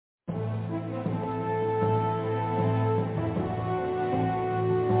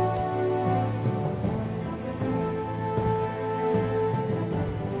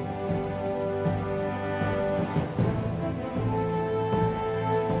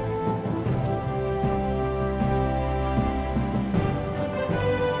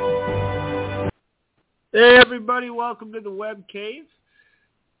Hey everybody, welcome to the Web Cave.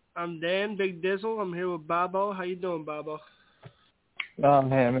 I'm Dan, Big Dizzle. I'm here with Bobo. How you doing, Bobo? Oh,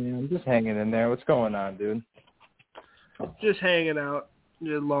 man, I'm just hanging in there. What's going on, dude? Just hanging out.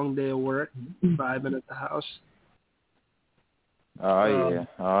 Did a long day of work, vibing at the house. Oh, yeah.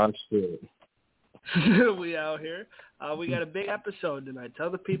 Oh, shit. We out here. We got a big episode tonight. Tell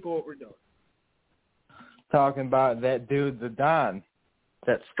the people what we're doing. Talking about that dude, the Don.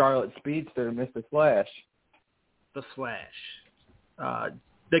 That Scarlet Speedster, Mr. Flash. The Flash.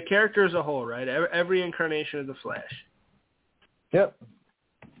 The character as a whole, right? Every incarnation of the Flash. Yep.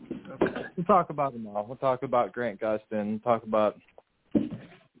 Okay. We'll talk about them all. We'll talk about Grant Gustin. Talk about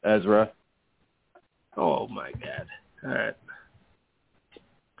Ezra. Oh, my God. All right.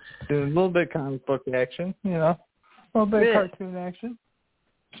 Doing a little bit of comic book action, you know. A little bit of cartoon action.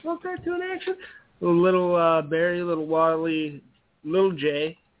 A little cartoon action. A little Barry, a little Wally, little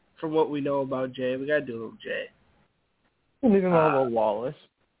Jay. From what we know about Jay, we got to do a little Jay. And even a little Wallace.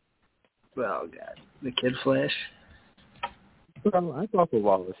 Oh, God. The Kid Flash. Well, I talk with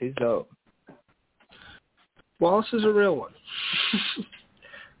Wallace. He's dope. Wallace is a real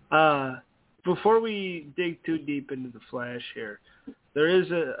one. Before we dig too deep into the Flash here, there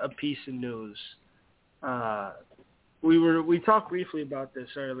is a piece of news. We talked briefly about this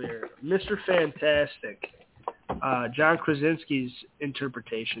earlier. Mr. Fantastic, John Krasinski's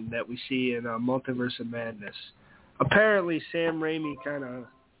interpretation that we see in Multiverse of Madness. Apparently, Sam Raimi kind of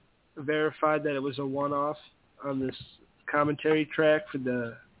verified that it was a one-off on this commentary track for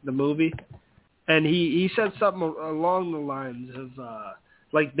the movie. And he said something along the lines of,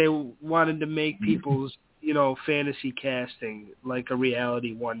 like they wanted to make people's, fantasy casting like a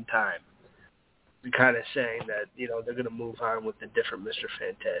reality one time. Kind of saying that, they're going to move on with the different Mr.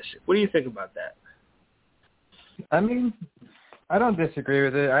 Fantastic. What do you think about that? I mean, I don't disagree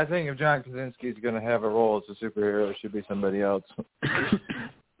with it. I think if John Krasinski's going to have a role as a superhero, it should be somebody else.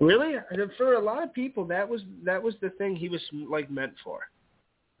 Really? For a lot of people, that was the thing he was like meant for.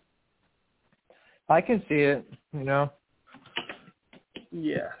 I can see it,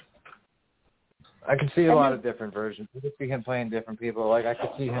 Yeah. I can see a lot of different versions. I could see him playing different people. Like, I could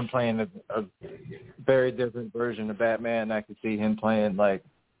see him playing a very different version of Batman. I could see him playing, like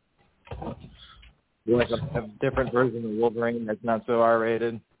a different version of Wolverine that's not so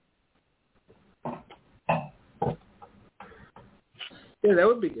R-rated. Yeah, that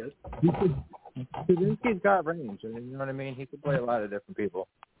would be good. Krasinski's got range, you know what I mean? He could play a lot of different people.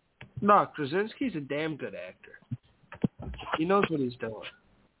 No, Krasinski's a damn good actor. He knows what he's doing.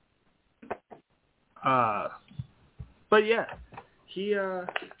 But yeah, he, I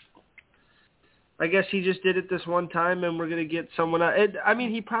guess he just did it this one time and we're going to get someone else. I mean,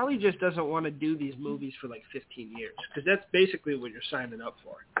 he probably just doesn't want to do these movies for like 15 years because that's basically what you're signing up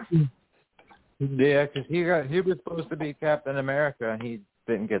for. Yeah, because he was supposed to be Captain America and he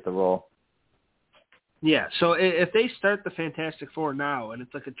didn't get the role. Yeah, so if they start the Fantastic Four now and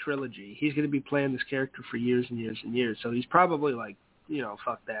it's like a trilogy, he's going to be playing this character for years and years and years. So he's probably like,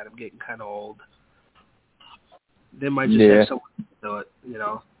 fuck that, I'm getting kind of old. They might just have someone do it,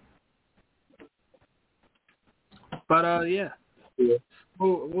 But, yeah.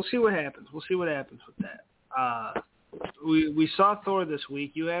 We'll see what happens. We'll see what happens with that. We saw Thor this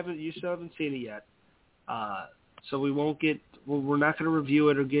week. You still haven't seen it yet. So we're not going to review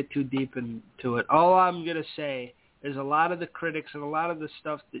it or get too deep into it. All I'm going to say is a lot of the critics and a lot of the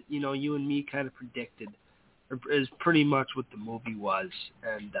stuff that, you and me kind of predicted is pretty much what the movie was.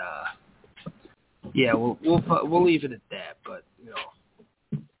 And, yeah, we'll leave it at that, but,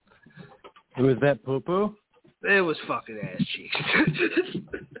 Was that poo-poo? It was fucking ass cheeks.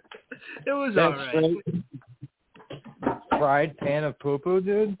 It was all right. Fried pan of poo-poo,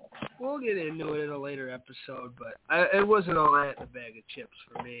 dude? We'll get into it in a later episode, but it wasn't all that in a bag of chips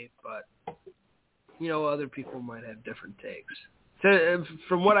for me, but, other people might have different takes. So,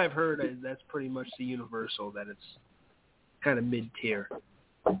 from what I've heard, that's pretty much the universal, that it's kind of mid-tier.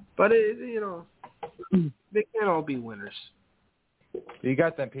 But, they can't all be winners. You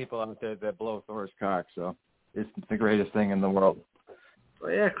got them people out there that blow Thor's cock, so it's the greatest thing in the world.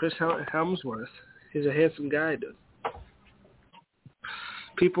 Well, yeah, Chris Hemsworth. He's a handsome guy, dude.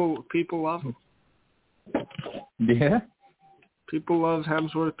 People love him. Yeah? People love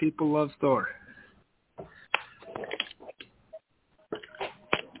Hemsworth. People love Thor.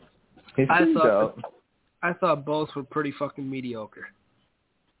 I thought both were pretty fucking mediocre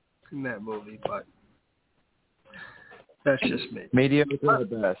in that movie, but that's just me. Mediocre at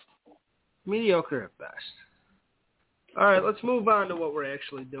best. Mediocre at best. All right, let's move on to what we're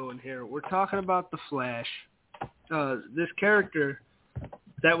actually doing here. We're talking about the Flash. This character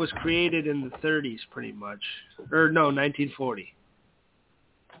that was created in the 30s, pretty much. Or no, 1940.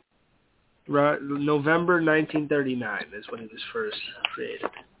 November 1939 is when it was first created.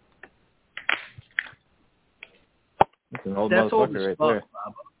 That's an old That's old as motherfucker right fuck, there.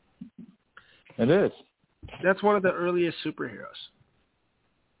 Bob. It is. That's one of the earliest superheroes.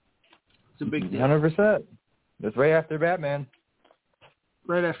 It's a big deal. 100%. That's right after Batman.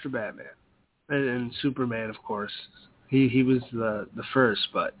 Right after Batman. And Superman, of course. He was the first,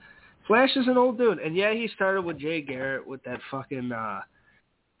 but Flash is an old dude. And yeah, he started with Jay Garrick with that fucking that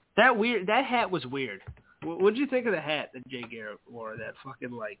hat was weird. What'd you think of the hat that Jay Garrick wore? That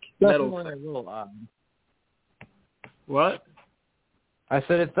fucking like metal Definitely a little odd. What? I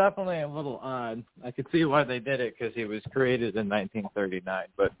said it's definitely a little odd. I could see why they did it because he was created in 1939,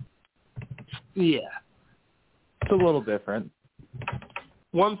 but yeah, it's a little different.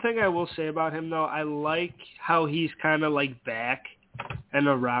 One thing I will say about him, though, I like how he's kind of, like, back and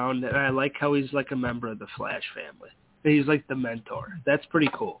around, and I like how he's, like, a member of the Flash family. He's, like, the mentor. That's pretty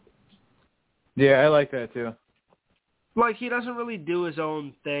cool. Yeah, I like that, too. Like, he doesn't really do his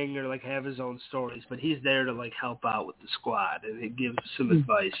own thing or, like, have his own stories, but he's there to, like, help out with the squad, and he gives some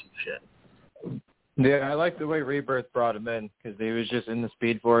advice and shit. Yeah, I like the way Rebirth brought him in, because he was just in the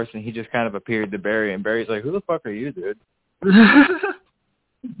Speed Force, and he just kind of appeared to Barry, and Barry's like, who the fuck are you, dude?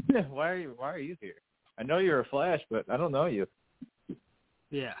 Yeah, why are you here? I know you're a Flash, but I don't know you.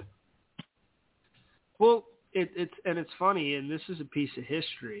 Yeah. Well, it's funny, and this is a piece of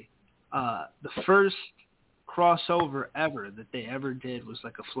history. The first crossover ever that they ever did was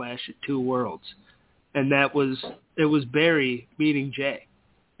like a Flash at Two Worlds, and it was Barry meeting Jay,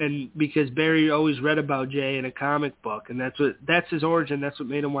 and because Barry always read about Jay in a comic book, and that's his origin. That's what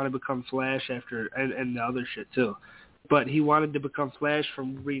made him want to become Flash after and the other shit too. But he wanted to become Flash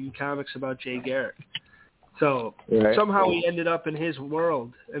from reading comics about Jay Garrick. So somehow he ended up in his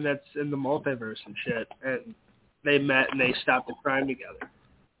world, and that's in the multiverse and shit. And they met and they stopped the crime together.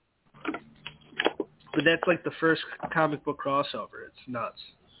 But that's like the first comic book crossover. It's nuts.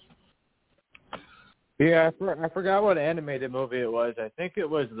 Yeah, I forgot what animated movie it was. I think it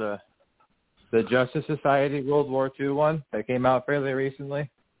was the Justice Society World War II one that came out fairly recently.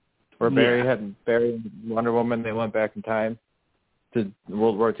 Where Barry and Wonder Woman, they went back in time to the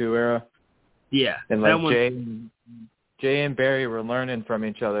World War II era. Yeah. And like Jay and Barry were learning from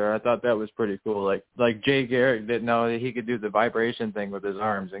each other. I thought that was pretty cool. Like Jay Garrick didn't know that he could do the vibration thing with his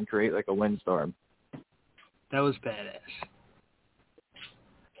arms and create like a windstorm. That was badass.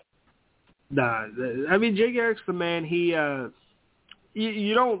 Nah, I mean Jay Garrick's the man. He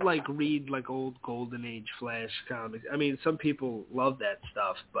you don't like read like old Golden Age Flash comics. I mean, some people love that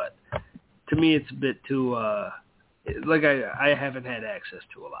stuff, but to me, it's a bit too. Like I haven't had access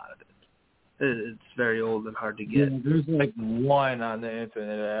to a lot of it. It's very old and hard to get. Yeah, there's like one on the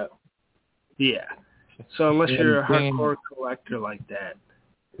Infinite app. Yeah. So unless you're a hardcore collector like that,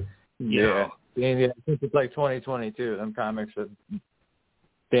 you know. Yeah, I think it's like 2022. Them comics are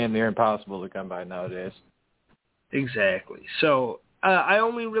damn near impossible to come by nowadays. Exactly. So. I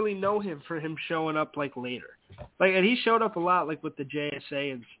only really know him for him showing up like later. Like, and he showed up a lot like with the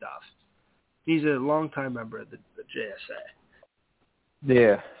JSA and stuff. He's a longtime member of the JSA.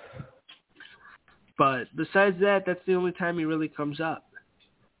 Yeah. But besides that, that's the only time he really comes up.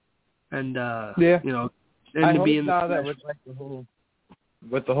 And you know, and I to hope be in now the that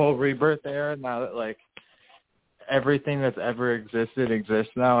with the whole Rebirth era, now that like everything that's ever existed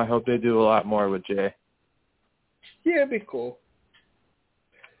exists now, I hope they do a lot more with Jay. Yeah, it'd be cool.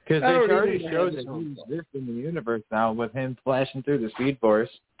 Because they already showed that he exists in the universe now with him flashing through the Speed Force.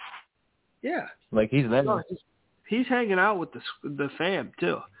 Yeah. Like, he's there. No, he's hanging out with the fam,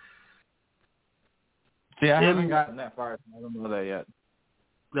 too. See, I haven't gotten that far. I don't know that yet.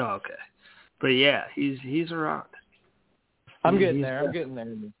 No, okay. But, yeah, he's around. I'm getting there.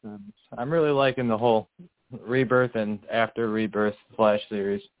 I'm really liking the whole Rebirth and after Rebirth Flash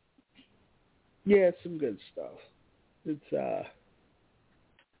series. Yeah, it's some good stuff. It's,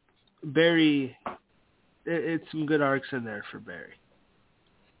 Barry, it's some good arcs in there for Barry.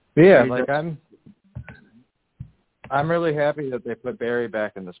 Yeah, like I'm really happy that they put Barry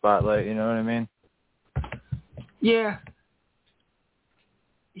back in the spotlight. You know what I mean? Yeah.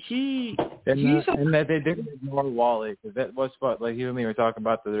 And that they didn't ignore Wally, because that was what, like you and me were talking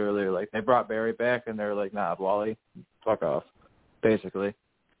about that earlier. Like, they brought Barry back, and they're like, nah, Wally, fuck off, basically.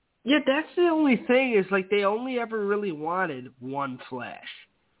 Yeah, that's the only thing is, like, they only ever really wanted one Flash.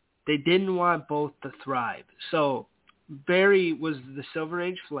 They didn't want both to thrive. So Barry was the Silver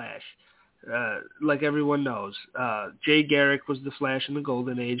Age Flash, like everyone knows. Jay Garrick was the Flash in the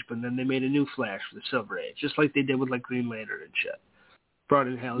Golden Age, but then they made a new Flash for the Silver Age, just like they did with like Green Lantern and shit. brought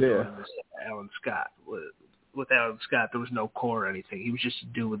in Hal Jordan as Alan Scott. With Alan Scott, there was no core or anything. He was just a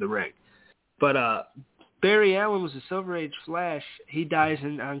dude with a ring. But Barry Allen was a Silver Age Flash. He dies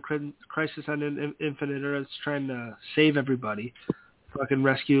on Crisis on Infinite Earths trying to save everybody. Fucking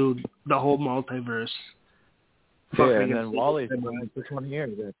rescue the whole multiverse. And then Wally's been for 20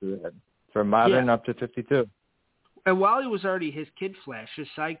 years after that. From Modern up to 52. And Wally was already his kid Flash, his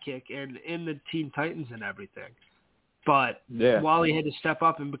sidekick, and in the Teen Titans and everything. But Wally had to step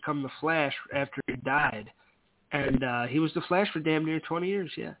up and become the Flash after he died. And he was the Flash for damn near 20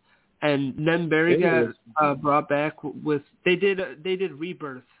 years, And then Barry got brought back with they did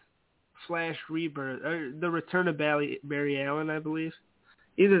Rebirth, Flash Rebirth, or the Return of Barry Allen, I believe.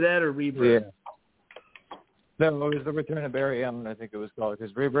 Either that or Rebirth. Yeah. No, it was the Return of Barry Allen, I think it was called,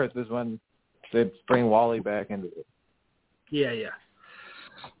 because Rebirth is when they bring Wally back into it. Yeah.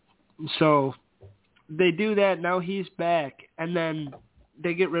 So they do that. Now he's back, and then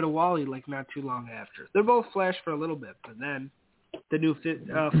they get rid of Wally like not too long after. They're both Flash for a little bit, but then the new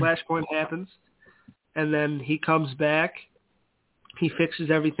Flashpoint happens, and then he comes back. He fixes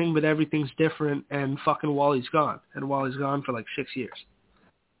everything, but everything's different, and fucking Wally's gone. And Wally's gone for like 6 years.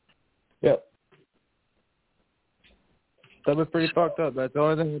 Yep. That was pretty fucked up. That's the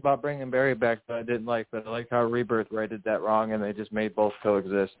only thing about bringing Barry back that I didn't like. But I like how Rebirth righted that wrong, and they just made both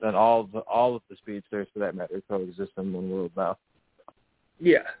coexist. And all of the speedsters, for that matter, coexist in one world now.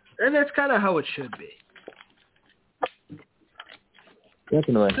 Yeah, and that's kind of how it should be.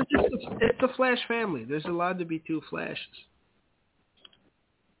 Definitely. It's a Flash family. There's allowed to be two Flashes.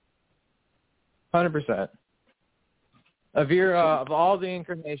 100%. Of all the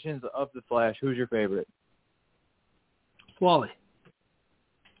incarnations of the Flash, who's your favorite? Wally.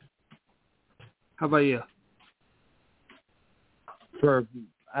 How about you?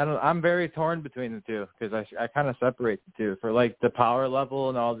 I'm very torn between the two because I kind of separate the two for like the power level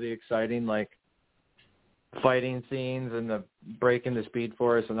and all the exciting like fighting scenes and the breaking the Speed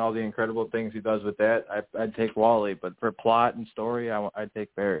Force and all the incredible things he does with that. I'd take Wally, but for plot and story, I'd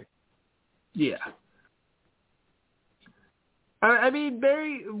take Barry. Yeah. I mean,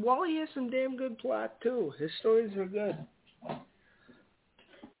 Wally has some damn good plot too. His stories are good.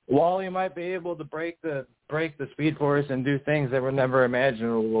 Wally might be able to break the Speed Force and do things that were never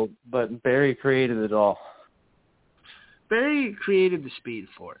imaginable, but Barry created it all. Barry created the Speed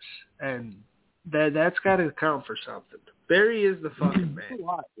Force, and that's got to count for something. Barry is the fucking man.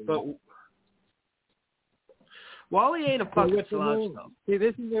 But Wally ain't a fucking slouch, though. See,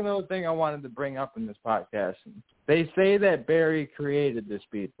 this is another thing I wanted to bring up in this podcast. They say that Barry created the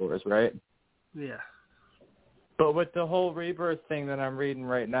Speed Force, right? Yeah. But with the whole Rebirth thing that I'm reading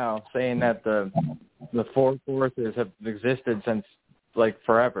right now, saying that the four forces have existed since like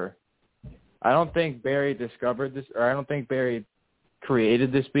forever, I don't think Barry discovered this, or I don't think Barry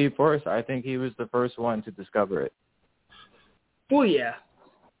created the Speed Force. I think he was the first one to discover it. Well, yeah.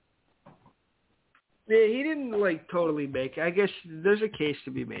 Yeah, he didn't like totally make it. I guess there's a case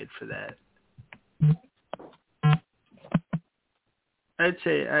to be made for that. I'd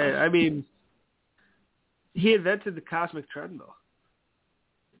say, I mean, he invented the cosmic treadmill.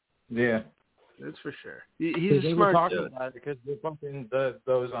 Yeah, that's for sure. He's a smart dude. About it because they're fucking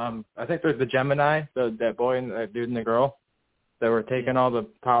those I think they're the Gemini, that boy and that dude and the girl that were taking all the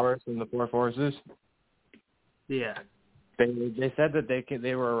powers from the four forces. Yeah. They said that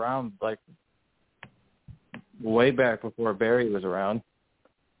they were around like way back before Barry was around,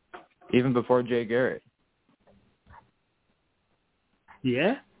 even before Jay Garrett.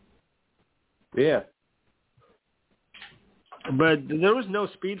 Yeah? Yeah. But there was no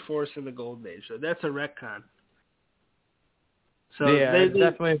Speed Force in the Golden Age, so that's a retcon. So yeah, it's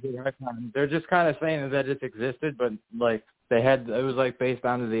definitely a retcon. They're just kind of saying that it existed, but like it was like based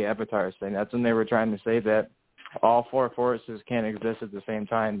on the Avatars thing. That's when they were trying to say that all four forces can't exist at the same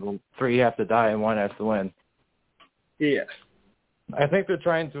time. Three have to die and one has to win. Yeah. I think they're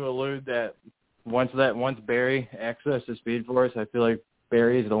trying to allude that once Barry accesses Speed Force, I feel like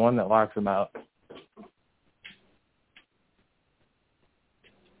Barry is the one that locks him out.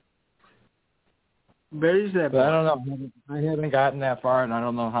 Barry's that. But I don't know. I haven't gotten that far, and I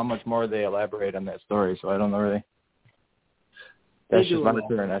don't know how much more they elaborate on that story, so I don't know really. That's just my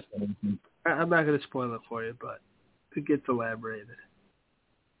current estimation. I'm not going to spoil it for you, but it gets elaborated.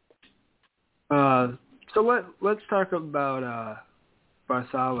 So let's talk about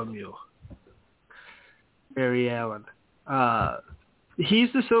Bartholomew, Barry Allen.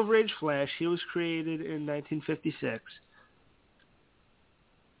 He's the Silver Age Flash. He was created in 1956.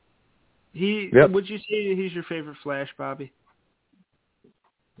 Would you say he's your favorite Flash, Bobby?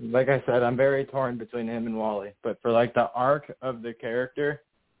 like I said, I'm very torn between him and Wally. But for like the arc of the character,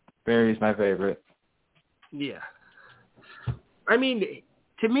 Barry's my favorite. Yeah. I mean,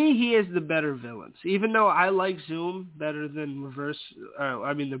 to me, he is the better villains. Even though I like Zoom better than Reverse.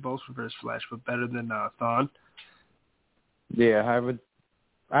 They're both Reverse Flash, but better than Thawne. Yeah,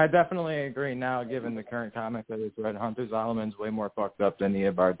 I definitely agree now, given the current comic that is read. Hunter Zolomon's way more fucked up than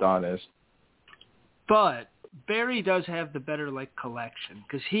Eobard Thawne is. But Barry does have the better, like, collection.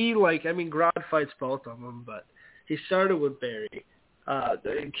 Because he, like, I mean, Grodd fights both of them, but he started with Barry.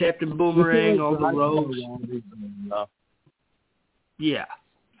 Captain Boomerang, all the rogues. Yeah.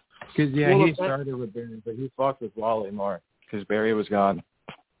 Because, he started with Barry, but he fucked with Wally more because Barry was gone.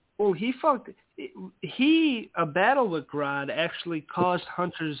 Well, a battle with Grodd actually caused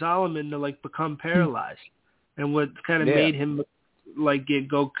Hunter Zolomon to, like, become paralyzed. And what kind of made him, like,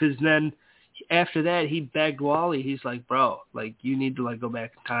 go, because then after that, he begged Wally. He's like, bro, like, you need to, like, go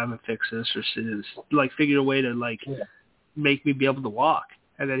back in time and fix this or, like, figure a way to, like, make me be able to walk.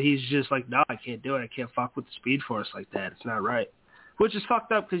 And then he's just like, no, I can't do it. I can't fuck with the Speed Force like that. It's not right. Which is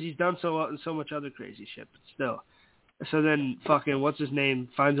fucked up because he's done so much other crazy shit, but still. So then fucking, what's his name,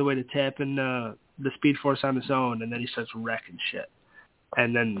 finds a way to tap in the Speed Force on his own, and then he starts wrecking shit.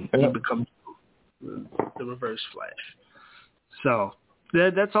 And then he becomes the Reverse Flash. So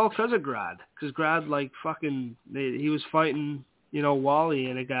that's all because of Grodd. Because Grodd, like, fucking, he was fighting, Wally,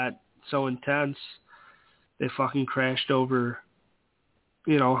 and it got so intense, they fucking crashed over,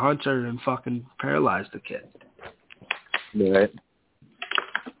 Hunter and fucking paralyzed the kid. Right.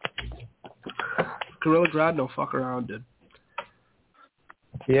 Gorilla Grodd, no fuck around, dude.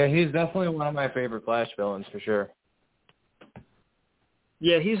 Yeah, he's definitely one of my favorite Flash villains for sure.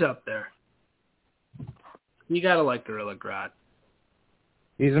 Yeah, he's up there. You gotta like Gorilla Grodd.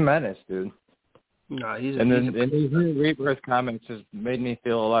 He's a menace, dude. No, these new Rebirth comics has made me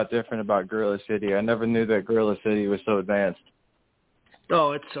feel a lot different about Gorilla City. I never knew that Gorilla City was so advanced.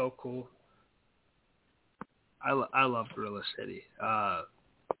 Oh, it's so cool. I love Gorilla City.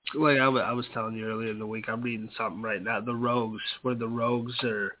 Like I was telling you earlier in the week, I'm reading something right now. The Rogues, where the Rogues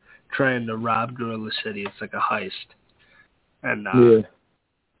are trying to rob Gorilla City. It's like a heist. And I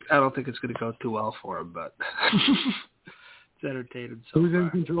don't think it's going to go too well for them, but it's entertaining so Who's far. in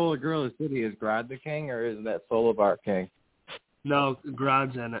control of Gorilla City? Is Grodd the king, or is that Solovar king? No,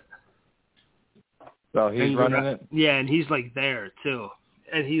 Grodd's in it. So he's running it? Yeah, and he's, like, there, too.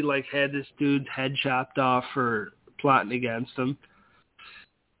 And he, like, had this dude's head chopped off for plotting against him.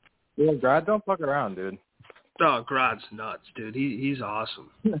 Yeah, Grodd don't fuck around, dude. Oh, Grodd's nuts, dude. He's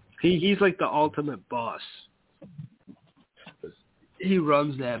awesome. He's like the ultimate boss. He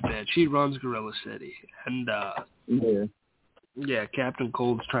runs that bitch. He runs Gorilla City. And, yeah, Captain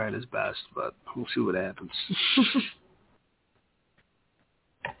Cold's trying his best, but we'll see what happens.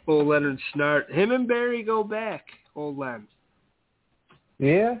 Old Leonard Snart. Him and Barry go back, old Len.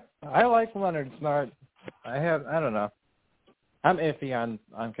 Yeah, I like Leonard Snart. I don't know. I'm iffy on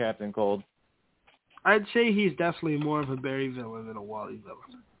Captain Cold. I'd say he's definitely more of a Barry villain than a Wally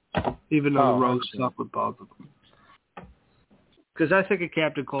villain, even though the Rogues stuck with both of them. Because I think of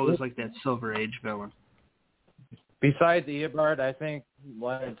Captain Cold as like that Silver Age villain. Besides Eobard, I think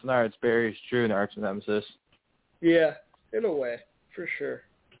Leonard Snart's Barry's true arch nemesis. Yeah, in a way, for sure.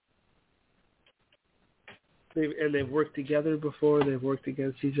 They've worked together before. They've worked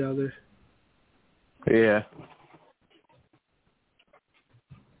against each other. Yeah.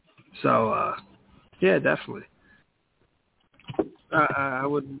 So, yeah, definitely. I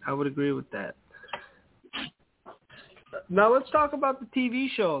would agree with that. Now let's talk about the TV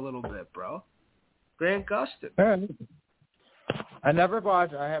show a little bit, bro. Grant Gustin.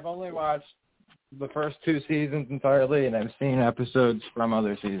 I have only watched the first 2 seasons entirely, and I've seen episodes from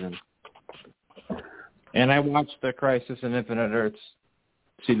other seasons. And I watched the Crisis on Infinite Earths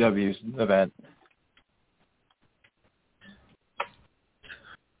CW's event.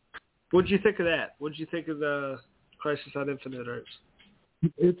 What'd you think of that? What'd you think of the Crisis on Infinite Earths?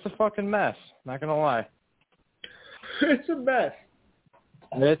 It's a fucking mess. Not gonna lie. It's a mess.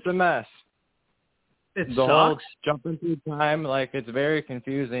 It's a mess. It the sucks. Whole jumping through time, like, it's very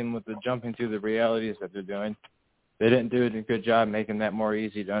confusing with the jumping through the realities that they're doing. They didn't do a good job making that more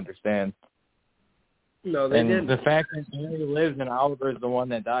easy to understand. No, they didn't. The fact that Harry lives and Oliver is the one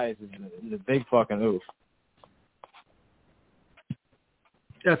that dies is a big fucking oof.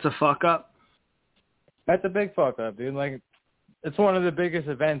 That's a fuck up. That's a big fuck up, dude. Like, it's one of the biggest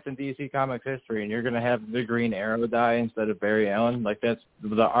events in DC Comics history, and you're going to have the Green Arrow die instead of Barry Allen. Like, that's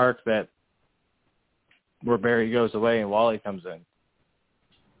the arc where Barry goes away and Wally comes in.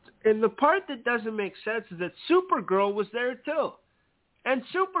 And the part that doesn't make sense is that Supergirl was there, too. And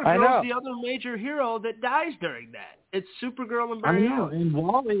Supergirl's the other major hero that dies during that. It's Supergirl and Barry Allen. And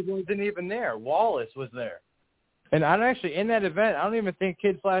Wally wasn't even there. Wallace was there. And I'm actually, in that event, I don't even think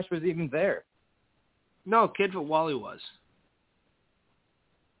Kid Flash was even there. No, Wally was.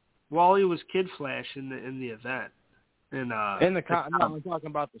 Wally was Kid Flash in the event. No, I'm talking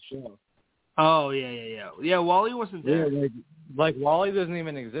about the show. Oh, yeah. Yeah, Wally wasn't there. Yeah, like Wally doesn't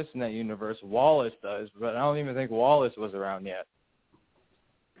even exist in that universe. Wallace does, but I don't even think Wallace was around yet.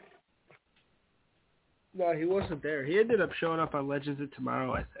 No, he wasn't there. He ended up showing up on Legends of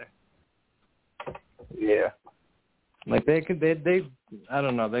Tomorrow, I think. Yeah. Like they I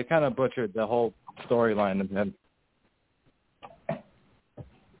don't know, they kind of butchered the whole storyline of him.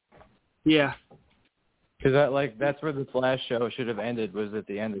 Yeah. Because that's where the Flash show should have ended, was at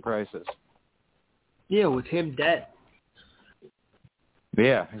the end of Crisis. Yeah, with him dead.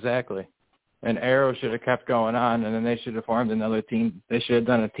 Yeah, exactly. And Arrow should have kept going on, and then they should have formed another team. They should have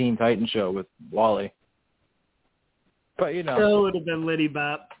done a Teen Titans show with Wally. But, you know. That would have been Liddy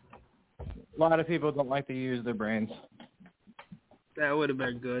Bop. A lot of people don't like to use their brains. That would have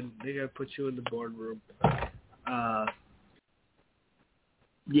been good. They got to put you in the boardroom.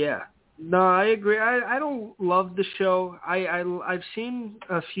 Yeah. No, I agree. I don't love the show. I've seen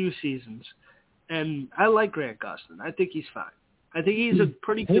a few seasons, and I like Grant Gustin. I think he's fine. I think he's a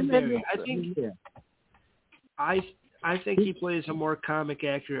pretty good Barry. I think he plays a more comic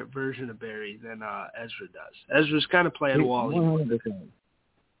accurate version of Barry than Ezra does. Ezra's kind of playing Wally. 100%.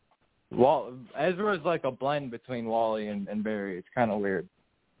 Ezra is like a blend between Wally and Barry. It's kind of weird.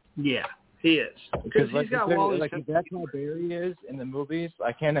 Yeah, he is. Because he's got Wally. Like, if that's how Barry is in the movies,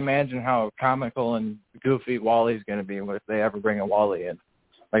 I can't imagine how comical and goofy Wally's going to be if they ever bring a Wally in.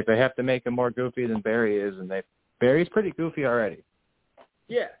 Like, they have to make him more goofy than Barry is, and Barry's pretty goofy already.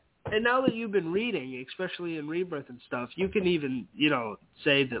 Yeah. And now that you've been reading, especially in Rebirth and stuff, you can even,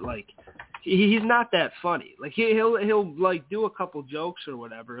 say that, like, he's not that funny. Like, he'll like, do a couple jokes or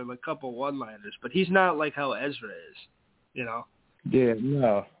whatever, and a couple one-liners, but he's not like how Ezra is, Yeah,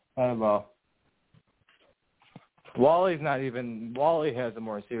 no, not at all. Wally has a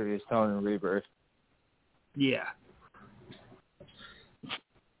more serious tone in Rebirth. Yeah.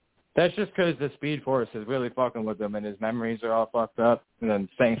 That's just because the Speed Force is really fucking with him, and his memories are all fucked up. And then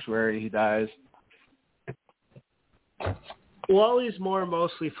Sanctuary, he dies. Wally's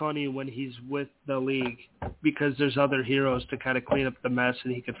mostly funny when he's with the League because there's other heroes to kind of clean up the mess,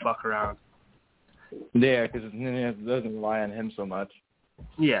 and he can fuck around. Yeah, because it doesn't rely on him so much.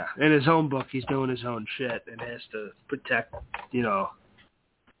 Yeah, in his own book, he's doing his own shit and has to protect,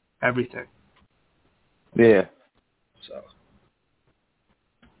 everything. Yeah. So.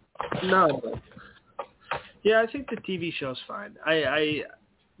 No. Yeah, I think the TV show's fine.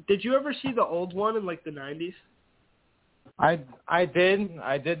 Did you ever see the old one in like the 90s? I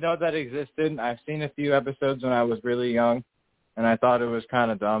did know that existed. I've seen a few episodes when I was really young, and I thought it was kind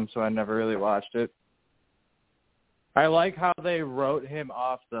of dumb, so I never really watched it. I like how they wrote him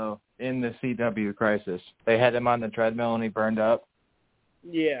off though in the CW Crisis. They had him on the treadmill and he burned up.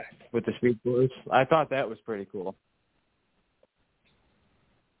 Yeah. With the Speed Force. I thought that was pretty cool.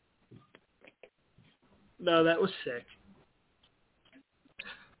 No, that was sick.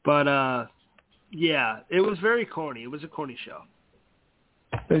 But, yeah, it was very corny. It was a corny show.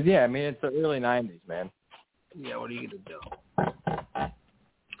 But yeah, I mean, it's the early 90s, man. Yeah, what are you going to do?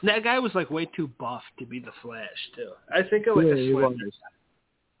 That guy was, like, way too buff to be the Flash, too. I think of, like, a Slender.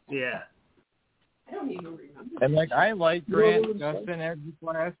 Yeah. I don't even remember. And, like, I like Grant Gustin as the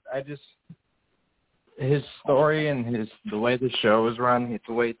Flash. His story and the way the show is run, it's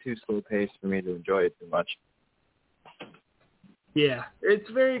way too slow-paced for me to enjoy it too much. Yeah, it's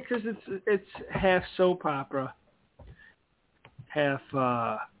very, because it's half soap opera, half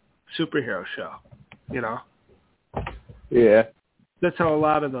superhero show, Yeah. That's how a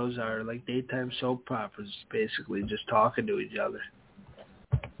lot of those are, like daytime soap operas, basically just talking to each other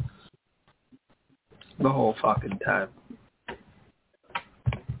the whole fucking time.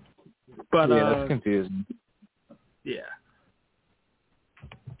 But yeah, that's confusing. Yeah.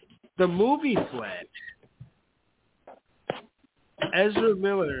 The movie Flash, Ezra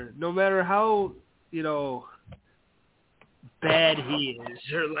Miller, no matter how, bad he is,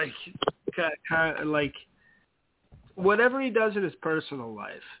 or like whatever he does in his personal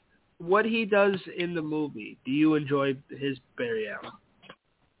life, what he does in the movie, do you enjoy his Barry Allen?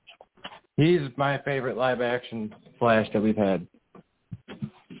 He's my favorite live-action Flash that we've had.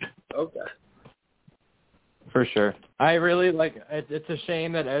 Okay. For sure. I really like it's a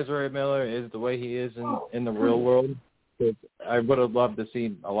shame that Ezra Miller is the way he is in the real world. I would have loved to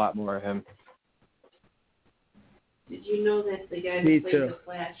see a lot more of him. Did you you know that the guy Me who played too. the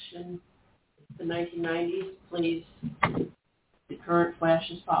Flash in the 1990s plays the current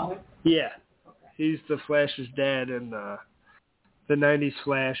Flash's father? Yeah. Okay. He's the Flash's dad, and the 90s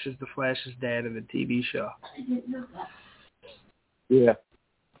Flash is the Flash's dad in the TV show. I didn't know that. Yeah.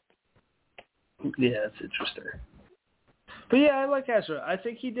 Yeah, it's interesting. But yeah, I like Ezra. I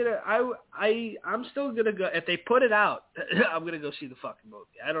think he did it. I'm still gonna go if they put it out. I'm gonna go see the fucking movie.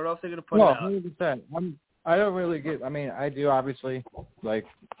 I don't know if they're gonna put it out. 100%. I don't really get. I mean, I do obviously. Like,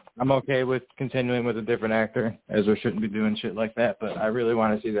 I'm okay with continuing with a different actor. Ezra shouldn't be doing shit like that. But I really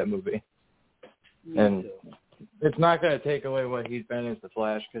want to see that movie. And it's not gonna take away what he's been as the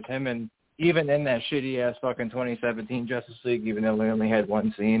Flash, because him and even in that shitty ass fucking 2017 Justice League, even though we only had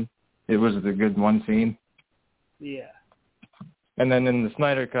one scene, it was a good one scene. Yeah. And then in the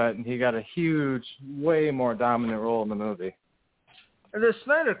Snyder Cut, he got a huge, way more dominant role in the movie. And the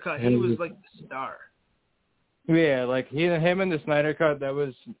Snyder Cut, he was like the star. Yeah, like him in the Snyder Cut,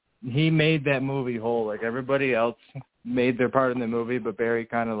 he made that movie whole. Like everybody else made their part in the movie, but Barry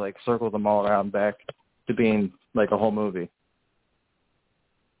kind of like circled them all around back to being like a whole movie.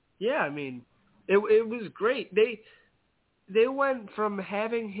 Yeah, I mean, it was great. They went from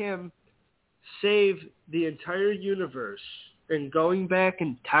having him save the entire universe and going back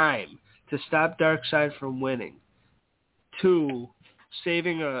in time to stop Darkseid from winning to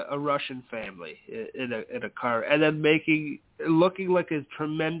saving a Russian family in a car, and then looking like a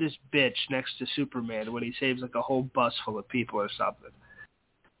tremendous bitch next to Superman when he saves like a whole bus full of people or something.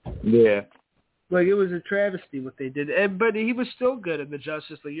 Yeah. Like, it was a travesty what they did. But he was still good in the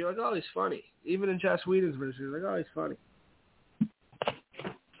Justice League. You're like, oh, he's funny. Even in Joss Whedon's version, you're like, oh, he's funny.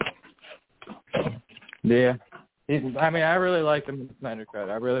 Yeah. I mean, I really like him in the Snyder Cut.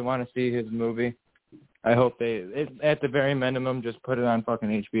 I really want to see his movie. I hope at the very minimum, just put it on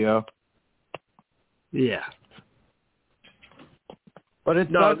fucking HBO. Yeah. But it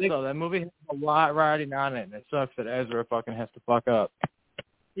sucks, though. That movie has a lot riding on it, and it sucks that Ezra fucking has to fuck up.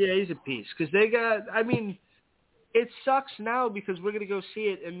 Yeah, he's a piece. Because it sucks now because we're going to go see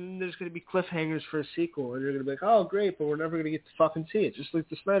it, and then there's going to be cliffhangers for a sequel, and you're going to be like, oh, great, but we're never going to get to fucking see it, just like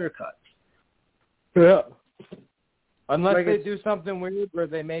the Snyder Cut. Yeah. Unless they do something weird where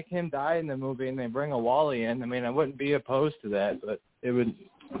they make him die in the movie and they bring a Wally in. I mean, I wouldn't be opposed to that, but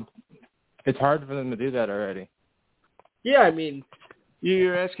it's hard for them to do that already. Yeah, I mean,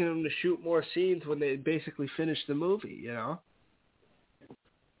 you're asking them to shoot more scenes when they basically finished the movie, you know?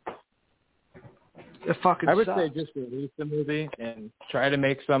 It fucking I would sucks. say just release the movie and try to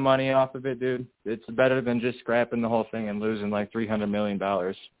make some money off of it, dude. It's better than just scrapping the whole thing and losing like $300 million.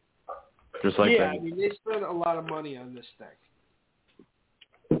 Just like that. I mean, they spent a lot of money on this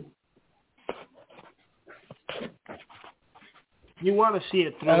thing. You want to see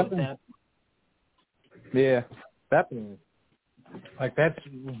it through at that. Yeah, definitely.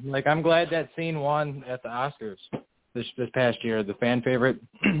 I'm glad that scene won at the Oscars this past year. The fan favorite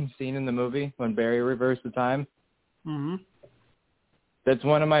scene in the movie when Barry reversed the time. Mm-hmm. That's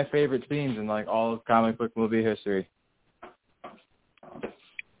one of my favorite scenes in like all of comic book movie history.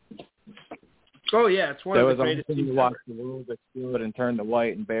 Oh yeah, it's one of the greatest scenes. To watch the world explode and turn to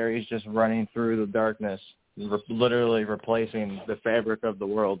white, and Barry's just running through the darkness, literally replacing the fabric of the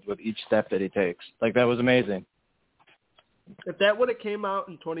world with each step that he takes. Like, that was amazing. If that would have came out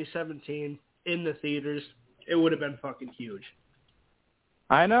in 2017 in the theaters, it would have been fucking huge.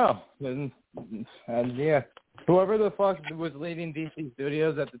 I know, and yeah, whoever the fuck was leading DC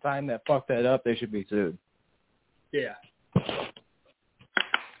Studios at the time that fucked that up, they should be sued. Yeah.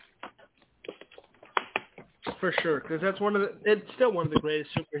 For sure, because it's still one of the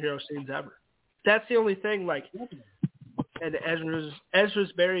greatest superhero scenes ever. That's the only thing, like, and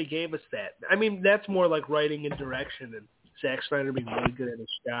Ezra's Barry gave us that. I mean, that's more like writing and direction and Zack Snyder being really good at his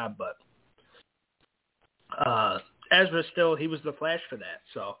job, but Ezra still, he was the Flash for that,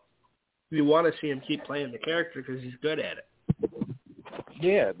 so you want to see him keep playing the character because he's good at it.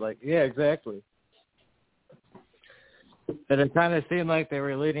 Yeah, exactly. And it kind of seemed like they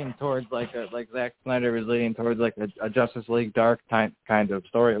were leading towards like Zack Snyder was leading towards like a Justice League Dark kind of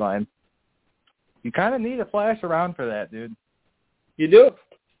storyline. You kind of need a Flash around for that, dude. You do.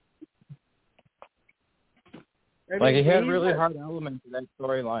 Like, he had really hard elements to that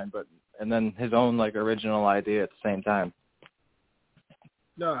storyline, and then his own like original idea at the same time.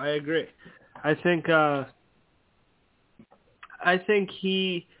 No, I agree. I think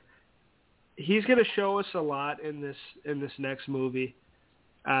he's going to show us a lot in this next movie,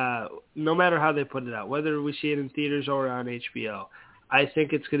 no matter how they put it out, whether we see it in theaters or on HBO. I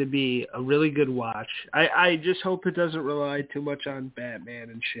think it's going to be a really good watch. I just hope it doesn't rely too much on Batman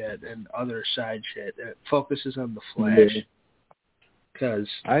and shit and other side shit. It focuses on the Flash. Because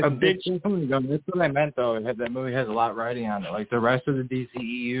that's what I meant, though. That movie has a lot riding on it. Like, the rest of the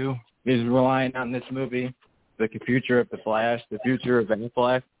DCEU is relying on this movie. The future of the Flash, the future of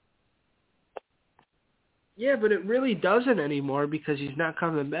Affleck. Yeah, but it really doesn't anymore because he's not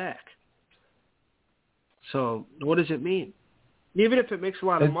coming back. So what does it mean? Even if it makes a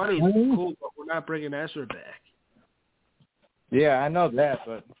lot of money, it's cool, but we're not bringing Ezra back. Yeah, I know that,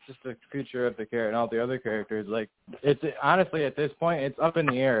 but just the future of the character and all the other characters, like, it's honestly, at this point, it's up in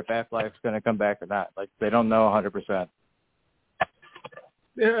the air if Affleck's going to come back or not. Like, they don't know 100%.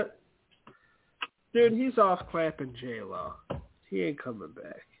 Yeah. Dude, he's off clapping J-Lo. He ain't coming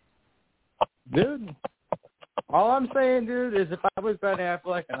back. Dude, all I'm saying, dude, is if I was Ben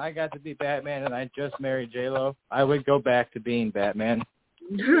Affleck and I got to be Batman and I just married J-Lo, I would go back to being Batman.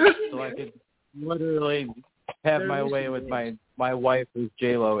 So I could literally have my way with my wife who's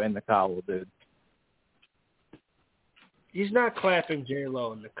J-Lo in the cowl, dude. He's not clapping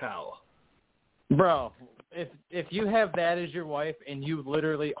J-Lo in the cowl. Bro, if you have that as your wife and you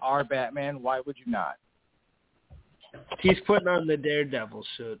literally are Batman, why would you not? He's putting on the Daredevil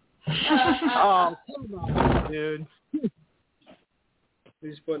suit. Oh, come on, dude.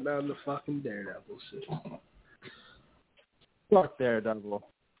 He's putting on the fucking Daredevil suit. Fuck Daredevil.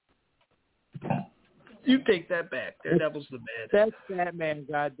 You take that back. Daredevil's the bad. That's Batman,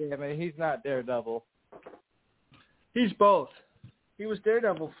 goddammit. He's not Daredevil. He's both. He was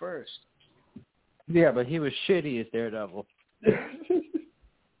Daredevil first. Yeah, but he was shitty as Daredevil.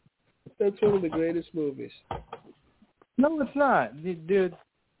 That's one of the greatest movies. No, it's not. Dude,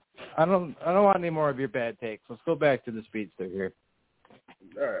 I don't want any more of your bad takes. Let's go back to the Speedster here.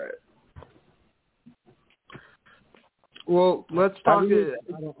 All right. Well, let's talk. What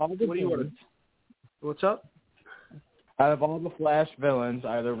do you want? What's up? Out of all the Flash villains,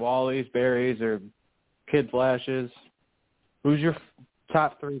 either Wally's, Barry's, or Kid Flash's, who's your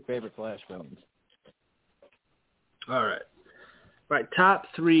top 3 favorite Flash villains? All right. My top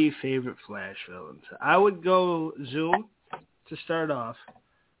 3 favorite Flash villains. I would go Zoom to start off.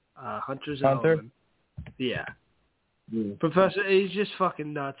 Hunter Zolomon. Yeah. Professor, he's just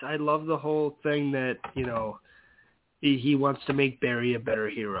fucking nuts. I love the whole thing that, he wants to make Barry a better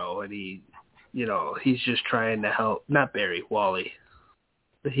hero, and he's just trying to help, not Barry, Wally.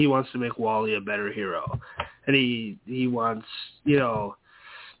 He wants to make Wally a better hero. And he wants,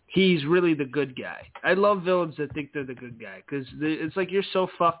 he's really the good guy. I love villains that think they're the good guy, because it's like you're so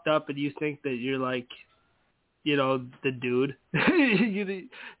fucked up and you think that you're like, the dude.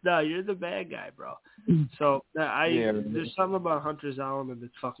 You're the bad guy, bro. So there's something about Hunter Zolomon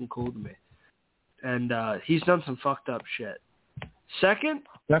that's fucking cool to me. And he's done some fucked up shit. Second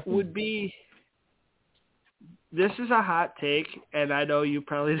would be, this is a hot take, and I know you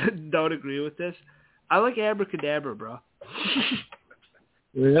probably don't agree with this. I like Abracadabra, bro.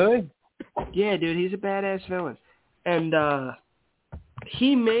 Really? Yeah, dude, he's a badass villain. And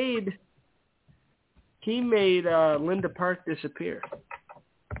he made Linda Park disappear.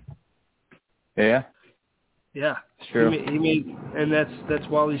 Yeah? Yeah. It's true. He made, and that's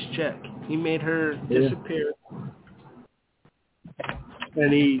Wally's chick. He made her disappear.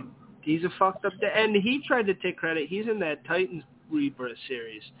 And he's a fucked up and he tried to take credit. He's in that Titans Rebirth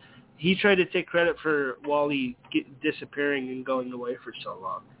series. He tried to take credit for Wally disappearing and going away for so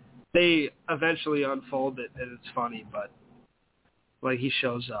long. They eventually unfold it, and it's funny, but he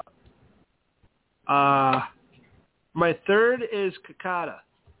shows up. My third is Kakata.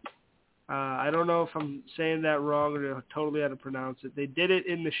 I don't know if I'm saying that wrong or totally how to pronounce it. They did it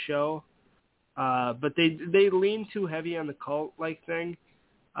in the show, but they lean too heavy on the cult-like thing.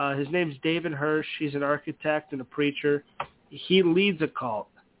 His name's David Hirsch. He's an architect and a preacher. He leads a cult.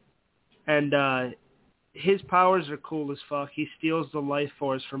 And his powers are cool as fuck. He steals the life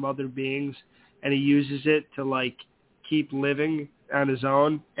force from other beings, and he uses it to, keep living on his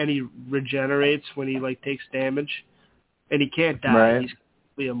own, and he regenerates when he, takes damage. And he can't die. Right. He's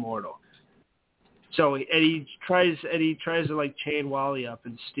completely immortal. So, he tries to, chain Wally up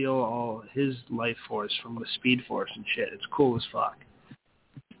and steal all his life force from the Speed Force and shit. It's cool as fuck.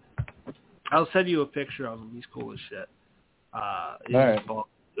 I'll send you a picture of him. He's cool as shit. He's just bald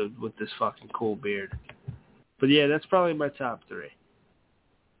with this fucking cool beard. But yeah, that's probably my top 3.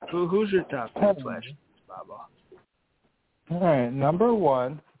 Who's your top 3 Flash, Bobo? All right, number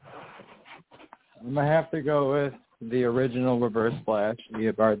 1, I'm going to have to go with the original Reverse Flash,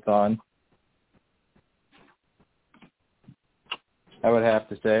 Eobard Thawne. I would have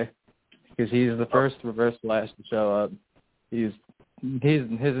to say, because he's the first Reverse Flash to show up. He's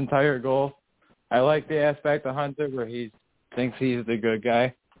his entire goal. I like the aspect of Hunter where he thinks he's the good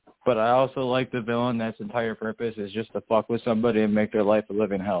guy, but I also like the villain that's entire purpose is just to fuck with somebody and make their life a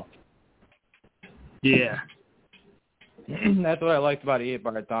living hell. Yeah. That's what I liked about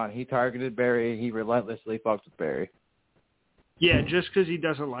 8-Bar Dawn. He targeted Barry. He relentlessly fucked with Barry. Yeah, just because he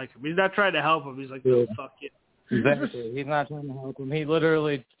doesn't like him. He's not trying to help him. He's like, no, fuck it. Exactly. He's not trying to help him. He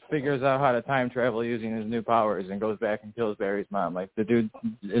literally figures out how to time travel using his new powers and goes back and kills Barry's mom. Like, the dude,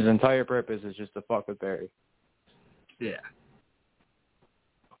 his entire purpose is just to fuck with Barry. Yeah.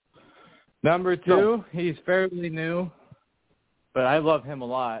 Number 2, he's fairly new, but I love him a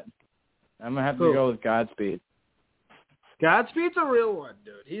lot. I'm going to have to go with Godspeed. Godspeed's a real one,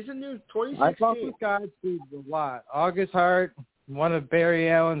 dude. He's a new 2016. I fuck with Godspeed a lot. August Hart, one of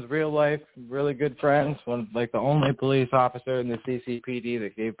Barry Allen's real life, really good friends, the only police officer in the CCPD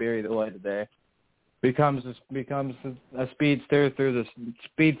that gave Barry the light of day, becomes a speedster through the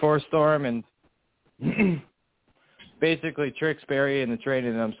Speed Force storm and basically tricks Barry into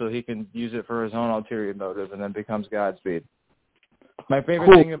training him so he can use it for his own ulterior motive and then becomes Godspeed. My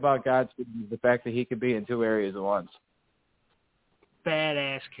favorite thing about Godspeed is the fact that he could be in 2 areas at once.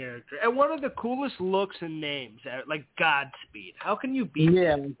 Badass character. And one of the coolest looks and names, like Godspeed. How can you beat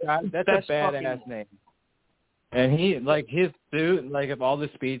that? That's a badass name. And he, his suit, of all the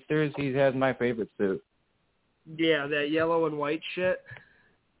speedsters, he has my favorite suit. Yeah, that yellow and white shit.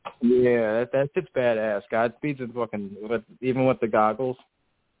 Yeah, that's just badass. Godspeed's fucking, even with the goggles.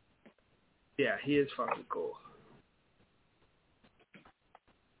 Yeah, he is fucking cool.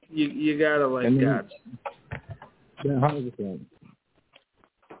 You gotta like Godspeed. Yeah, 100%.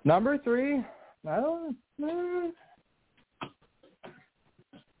 Number 3, I don't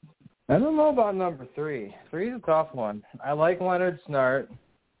know about number 3. 3 is a tough one. I like Leonard Snart,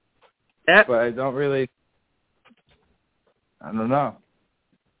 but I don't know.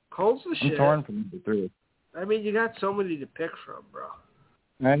 Cole's the shit. I'm torn from number 3. I mean, you got so many to pick from, bro.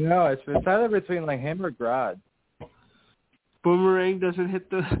 I know. It's either between him or Grodd. Boomerang doesn't hit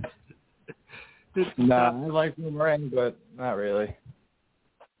the... No, I like Boomerang, but not really.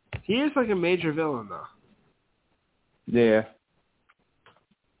 He is a major villain, though. Yeah.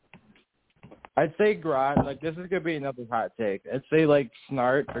 I'd say Grodd. This is going to be another hot take. I'd say,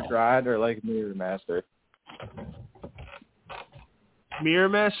 Snart or Grodd or, Mirror Master. Mirror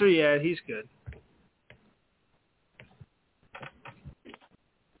Master, yeah, he's good.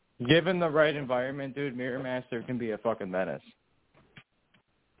 Given the right environment, dude, Mirror Master can be a fucking menace.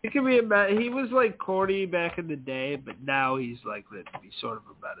 He can be he was corny back in the day, but now he's likely to be sort of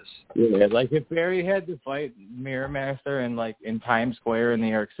a menace. Yeah, if Barry had to fight Mirror Master in Times Square in New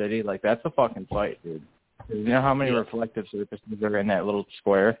York City, that's a fucking fight, dude. You know how many reflective surfaces are in that little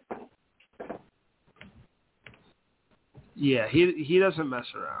square? Yeah, he doesn't mess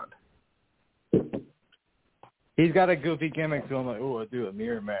around. He's got a goofy gimmick to him, I'll do a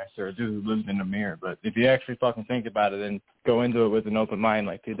Mirror Master, a dude who lives in a mirror. But if you actually fucking think about it and go into it with an open mind,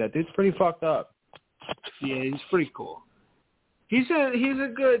 dude, that dude's pretty fucked up. Yeah, he's pretty cool. He's a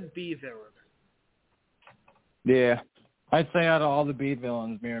good B villain. Yeah. I'd say out of all the B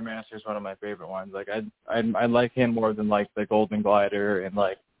villains, Mirror Master is one of my favorite ones. I like him more than, the Golden Glider and,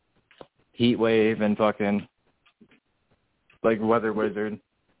 Heatwave and fucking, Weather Wizard.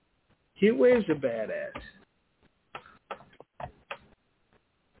 Heatwave's a badass.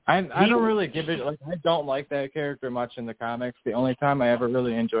 I don't really give it, I don't like that character much in the comics. The only time I ever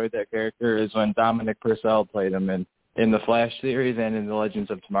really enjoyed that character is when Dominic Purcell played him in the Flash series and in the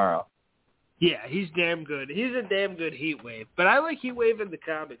Legends of Tomorrow. Yeah, he's damn good. He's a damn good Heatwave. But I like Heatwave in the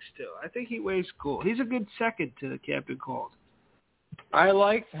comics, too. I think Heatwave's cool. He's a good second to Captain Cold. I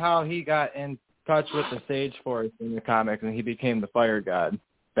liked how he got in touch with the Sage Force in the comics and he became the Fire God.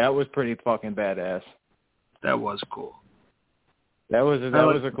 That was pretty fucking badass. That was cool. That was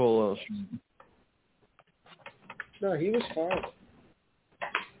a cool little shoot. No, he was fine.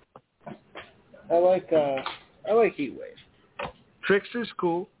 I like Heatwave. Trickster's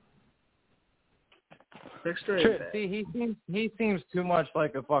cool. Trickster ain't bad. See, he seems too much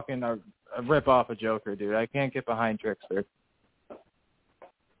like a fucking a rip off of Joker, dude. I can't get behind Trickster.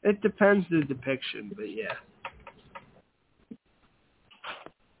 It depends the depiction, but yeah.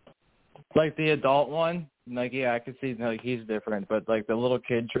 The adult one, yeah, I could see he's different, but the little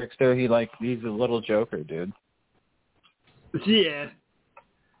kid Trickster, he's a little Joker, dude. Yeah.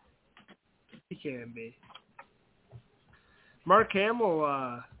 He can be. Mark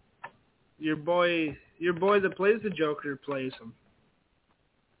Hamill, your boy that plays the Joker plays him.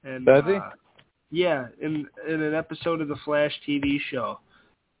 And does he? Yeah, in an episode of the Flash TV show.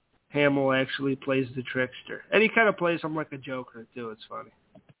 Hamill actually plays the trickster. And he kind of plays him like a Joker, too. It's funny.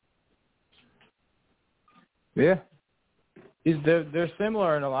 Yeah. They're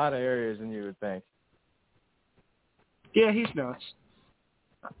similar in a lot of areas than you would think. Yeah, he's nuts.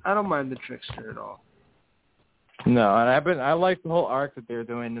 I don't mind the trickster at all. No, and I like the whole arc that they're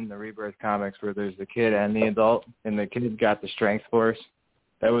doing in the Rebirth comics where there's the kid and the adult, and the kid got the strength force.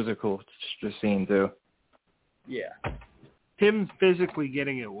 That was a cool scene, too. Yeah. Him physically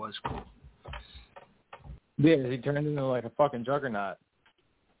getting it was cool. Yeah, he turned into like a fucking juggernaut.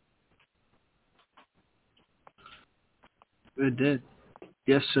 It did.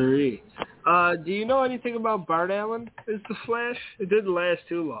 Yes, sirree. Do you know anything about Bart Allen as the Flash? It didn't last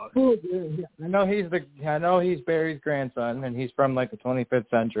too long. Oh, yeah. I know he's Barry's grandson, and he's from like the 25th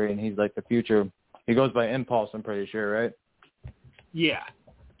century, and he's like the future. He goes by Impulse, I'm pretty sure, right? Yeah.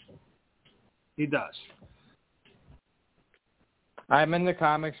 He does. I'm in the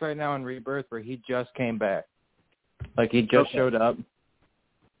comics right now in Rebirth where he just came back. Like he just showed up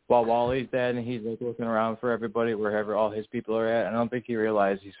while Wally's dead, and he's like looking around for everybody wherever all his people are at. I don't think he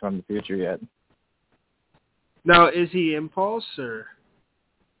realized he's from the future yet. Now, is he Impulse or?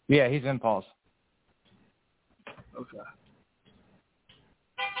 Yeah, he's Impulse. Okay.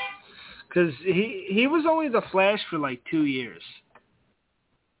 Because he was only the Flash for like 2 years.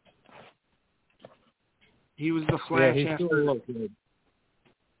 He was the Flash he's after. Still a little kid.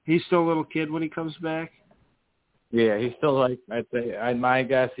 He's still a little kid when he comes back? Yeah, he's still like, I'd say, my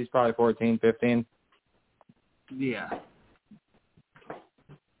guess, he's probably 14, 15. Yeah.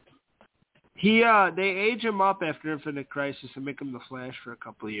 They age him up after Infinite Crisis and make him the Flash for a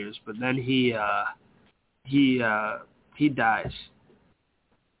couple of years, but then he dies.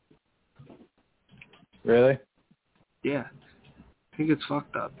 Really? Yeah. He gets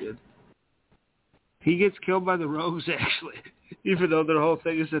fucked up, dude. He gets killed by the Rogues, actually, even though their whole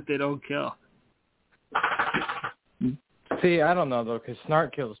thing is that they don't kill. See, I don't know, though, because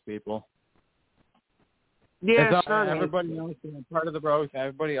Snart kills people. Yeah, Snart. Everybody else, part of the Rogues,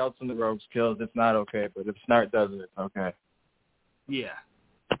 everybody else in the Rogues kills. It's not okay, but if Snart does it, it's okay. Yeah.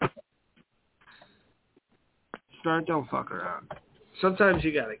 Snart don't fuck around. Sometimes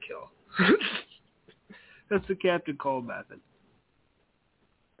you gotta kill. That's the Captain Cold method.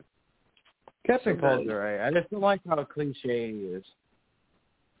 Captain Cold's alright. I just don't like how cliche he is.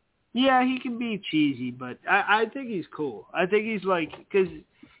 Yeah, he can be cheesy, but I think he's cool. I think he's like, because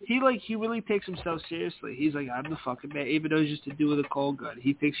he really takes himself seriously. He's like, I'm the fucking man, even though he's just a dude with a cold gun.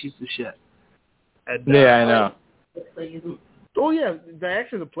 He thinks he's the shit. And, yeah, I know. Oh yeah, the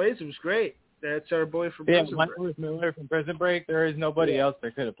actor that plays him is great. That's our boy from Prison Break. Lewis Miller from Prison Break. There is nobody else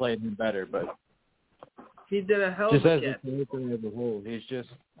that could have played him better, but he did a hell just of a as a character as a whole, he's just,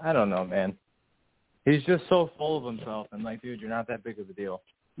 I don't know, man. He's just so full of himself, and like, dude, you're not that big of a deal.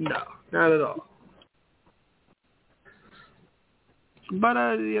 No, not at all.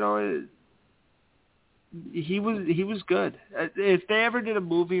 But he was good. If they ever did a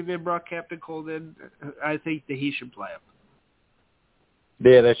movie and they brought Captain Cold in, I think that he should play him.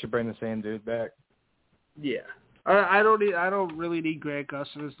 Yeah, they should bring the same dude back. Yeah, I don't really need Grant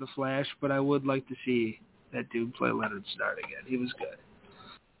Gustin as the Flash, but I would like to see that dude play Leonard Snart again. He was good.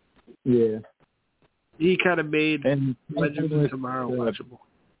 Yeah. He kind of made Legends of Tomorrow watchable.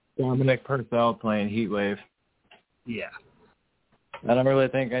 Dominic Purcell playing Heatwave. Yeah. I don't really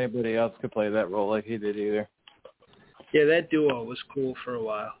think anybody else could play that role like he did either. Yeah, that duo was cool for a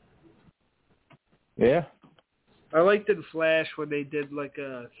while. Yeah. I liked in Flash when they did like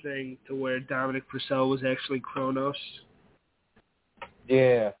a thing to where Dominic Purcell was actually Kronos.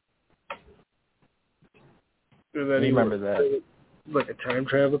 Yeah. And then I remember that. Like a time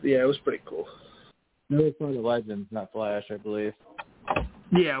travel. Yeah, it was pretty cool. It was part of Legends, not Flash, I believe.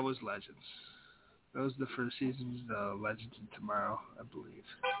 Yeah, it was Legends. That was the first season's Legends of Tomorrow, I believe.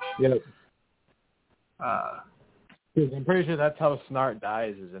 Yep. I'm pretty sure that's how Snart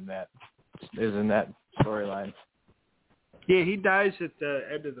dies is in that storyline. Yeah, he dies at the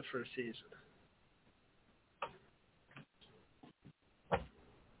end of the first season.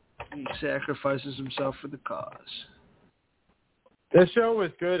 He sacrifices himself for the cause. The show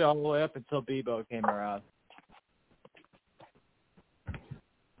was good all the way up until Bebo came around.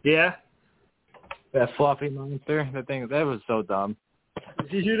 Yeah? That fluffy monster, that was so dumb.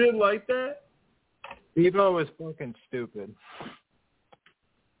 You didn't like that? Bebo was fucking stupid.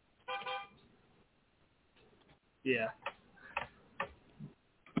 Yeah.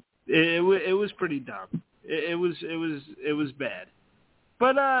 It was pretty dumb. It was bad.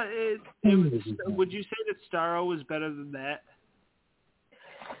 But would you say that Starro was better than that?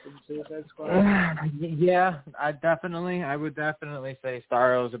 for the Suicide Squad? Yeah, I would definitely say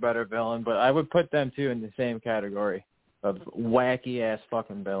Starro's a better villain, but I would put them two in the same category of wacky ass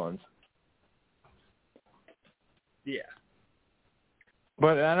fucking villains. Yeah.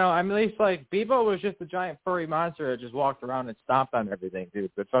 But I know, I'm at least like Bebo was just a giant furry monster that just walked around and stomped on everything,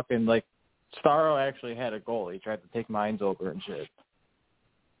 dude. But fucking like Starro actually had a goal. He tried to take minds over and shit.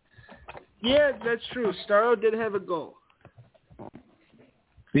 Yeah, that's true. Starro did have a goal.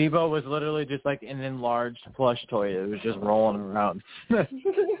 Bebo was literally just like an enlarged plush toy. It was just rolling around.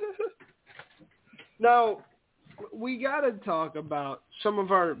 Now, we got to talk about some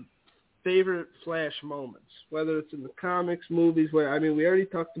of our favorite Flash moments, whether it's in the comics, movies. We already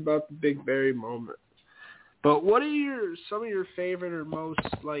talked about the Big Barry moment. But what are some of your favorite or most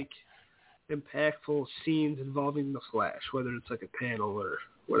like impactful scenes involving the Flash, whether it's like a panel or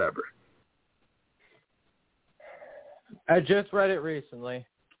whatever? I just read it recently,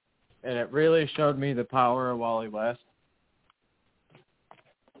 and it really showed me the power of Wally West.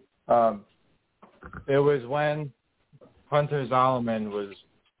 It was when Hunter Zolomon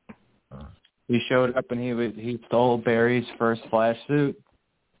he showed up and he stole Barry's first Flash suit,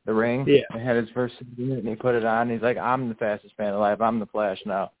 the ring. Yeah. He had his first suit in it, and he put it on. He's like, I'm the fastest man alive. I'm the Flash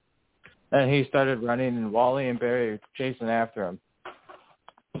now. And he started running, and Wally and Barry were chasing after him.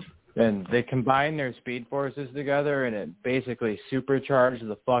 And they combined their speed forces together, and it basically supercharged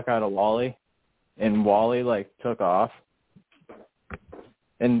the fuck out of Wally. And Wally, like, took off.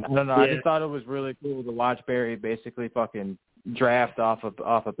 And I don't know, I just thought it was really cool to watch Barry basically fucking draft off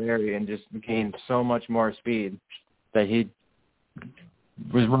of Barry and just gain so much more speed that he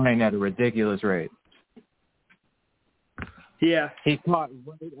was running at a ridiculous rate. Yeah. He caught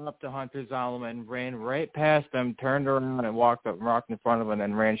right up to Hunter Zolomon, ran right past him, turned around and walked in front of him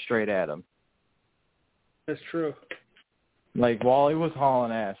and ran straight at him. That's true. Like, Wally was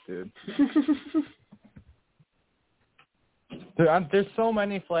hauling ass, dude. Dude, there's so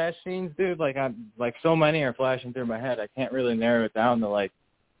many Flash scenes, dude. Like so many are flashing through my head. I can't really narrow it down to like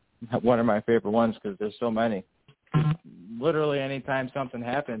one of my favorite ones because there's so many. Literally, anytime something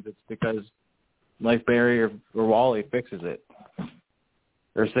happens, it's because like Barry or Wally fixes it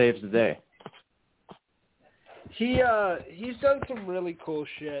or saves the day. He's done some really cool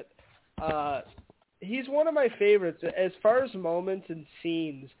shit. He's one of my favorites as far as moments and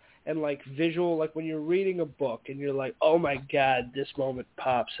scenes. And, like, visual, like when you're reading a book and you're like, oh, my God, this moment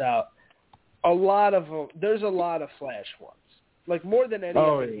pops out. There's a lot of Flash ones. Like, more than any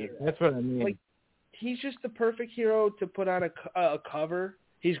other hero. That's what I mean. Like, he's just the perfect hero to put on a cover.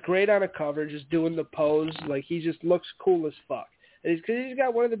 He's great on a cover, just doing the pose. Like, he just looks cool as fuck. And he's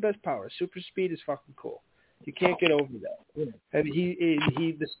got one of the best powers. Super speed is fucking cool. You can't get over that. Yeah. And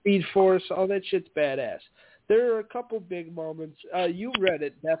he the speed force, all that shit's badass. There are a couple big moments. You read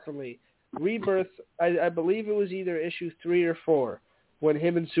it, definitely. Rebirth, I believe it was either issue 3 or 4, when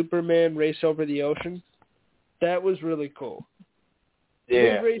him and Superman race over the ocean. That was really cool.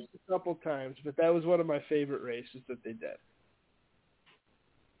 Yeah. They raced a couple times, but that was one of my favorite races that they did.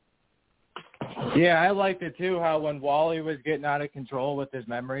 Yeah, I liked it too, how when Wally was getting out of control with his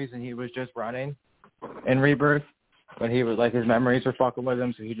memories and he was just running in Rebirth, but he was like his memories were fucking with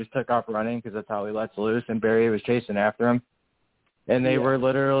him, so he just took off running because that's how he lets loose. And Barry was chasing after him, and they were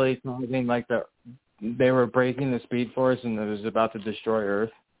literally causing like they were breaking the speed force, and it was about to destroy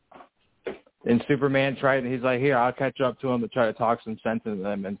Earth. And Superman tried, and he's like, "Here, I'll catch up to him to try to talk some sense into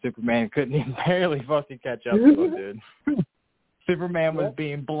them." And Superman couldn't even barely fucking catch up to him, dude. Superman was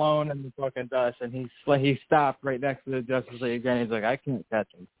being blown in the fucking dust, and he stopped right next to the Justice League again. He's like, "I can't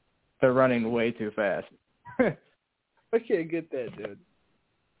catch them. They're running way too fast." I can't get that, dude.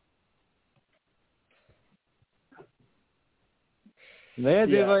 Yeah,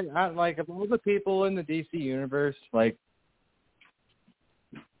 dude, like of all the people in the DC universe, like,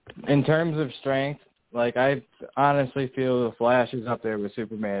 in terms of strength, like, I honestly feel the Flash is up there with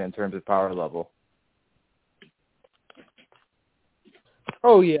Superman in terms of power level.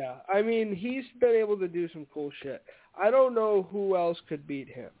 Oh, yeah. I mean, he's been able to do some cool shit. I don't know who else could beat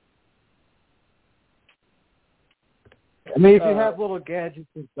him. I mean, if you have little gadgets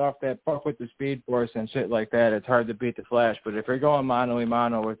and stuff that fuck with the Speed Force and shit like that, it's hard to beat the Flash. But if you're going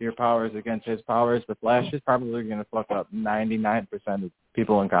mano-a-mano with your powers against his powers, the Flash is probably going to fuck up 99% of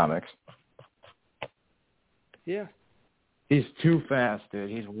people in comics. Yeah. He's too fast, dude.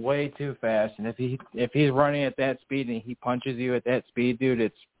 He's way too fast. And if he's running at that speed and he punches you at that speed, dude,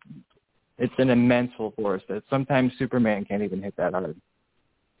 it's an immense full force that sometimes Superman can't even hit that hard.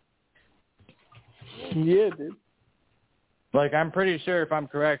 Yeah, dude. Like, I'm pretty sure, if I'm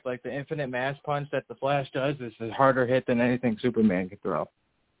correct, like, the infinite mass punch that the Flash does is a harder hit than anything Superman could throw.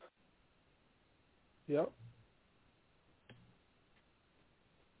 Yep.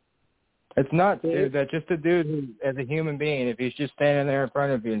 It's nuts, dude. That just a dude who, as a human being, if he's just standing there in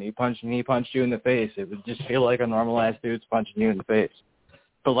front of you and he punched you in the face, it would just feel like a normal-ass dude's punching you in the face.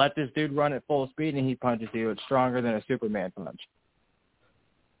 But let this dude run at full speed and he punches you, it's stronger than a Superman punch.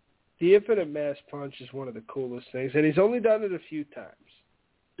 The infinite mass punch is one of the coolest things, and he's only done it a few times.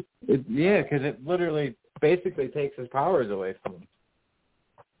 Yeah, because it literally basically takes his powers away from him.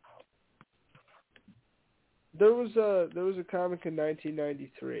 There was a comic in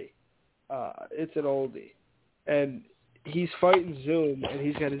 1993. It's an oldie, and he's fighting Zoom, and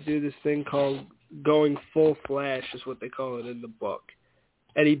he's got to do this thing called going full flash, is what they call it in the book.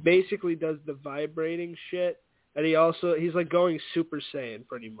 And he basically does the vibrating shit, and he's like going Super Saiyan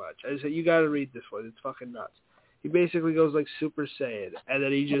pretty much. I said, you got to read this one. It's fucking nuts. He basically goes like Super Saiyan, and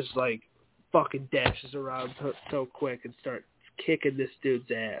then he just like fucking dashes around so quick and starts kicking this dude's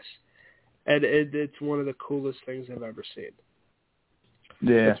ass. And it's one of the coolest things I've ever seen.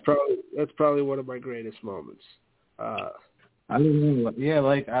 Yeah. That's probably one of my greatest moments. I don't know. Yeah,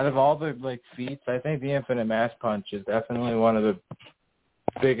 like out of all the like feats, I think the infinite mass punch is definitely one of the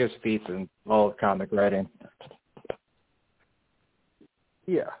biggest feats in all of comic writing.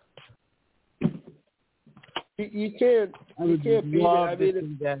 Yeah. You can't beat it. I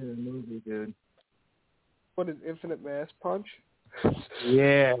mean, that in a movie, dude. What, an infinite mass punch?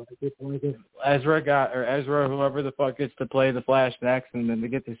 Yeah, like if Ezra, whoever the fuck gets to play the Flash next, and then to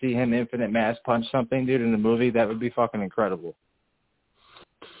get to see him infinite mass punch something, dude, in the movie, that would be fucking incredible.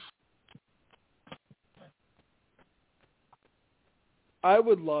 I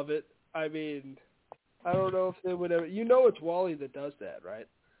would love it. I mean, I don't know if they would ever. You know, it's Wally that does that, right?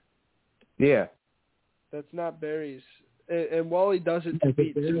 Yeah. That's not Barry's, and Wally does it to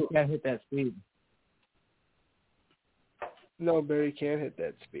beat too. Can't hit that speed. No, Barry can't hit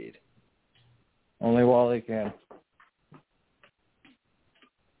that speed. Only Wally can.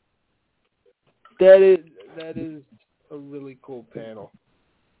 That is a really cool panel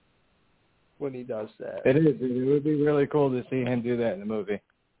when he does that. It is. It would be really cool to see him do that in the movie.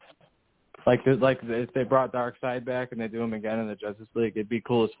 Like if they brought Darkseid back and they do him again in the Justice League, it'd be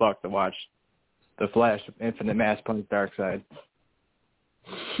cool as fuck to watch the Flash infinite mass punch Darkseid.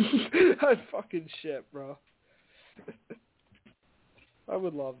 I'd fucking shit, bro. I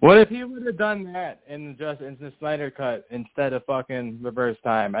would love that. What if he would have done that in the Snyder Cut instead of fucking reverse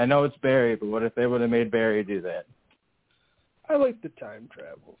time? I know it's Barry, but what if they would have made Barry do that? I like the time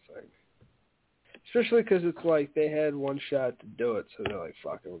travel thing. Especially because it's like they had one shot to do it, so they're like,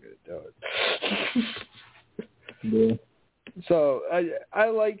 fuck it, we're going to do it. Yeah. So I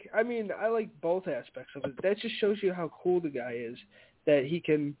like both aspects of it. That just shows you how cool the guy is, that he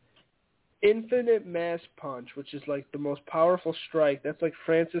can infinite mass punch, which is like the most powerful strike. That's like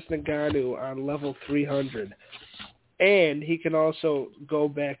Francis Ngannou on level 300. And he can also go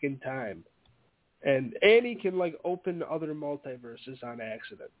back in time. And he can like open other multiverses on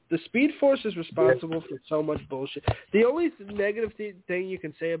accident. The Speed Force is responsible for so much bullshit. The only negative thing you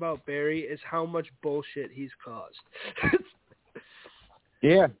can say about Barry is how much bullshit he's caused.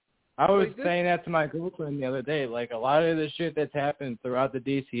 Yeah. I was saying that to my girlfriend the other day. Like, a lot of the shit that's happened throughout the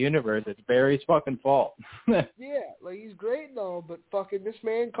DC universe, it's Barry's fucking fault. Yeah, like, he's great and all, but fucking this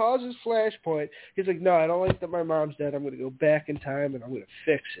man causes Flashpoint. He's like, no, I don't like that my mom's dead. I'm going to go back in time and I'm going to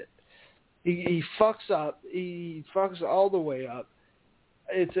fix it. He fucks up. He fucks all the way up.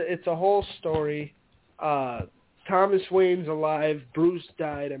 It's a whole story. Thomas Wayne's alive, Bruce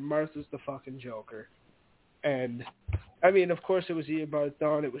died, and Martha's the fucking Joker. And I mean, of course, it was Ian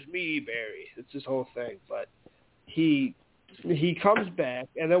Barthon. It was me, Barry. It's his whole thing. But he comes back,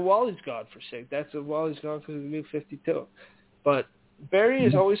 and then Wally's gone for sick. That's Wally's gone because of the New 52. But Barry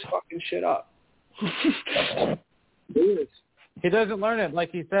is always fucking shit up. He is. He doesn't learn it. Like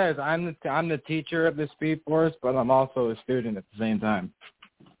he says, I'm the teacher of the Speed Force, but I'm also a student at the same time.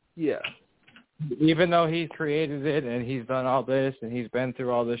 Yeah. Even though he's created it and he's done all this and he's been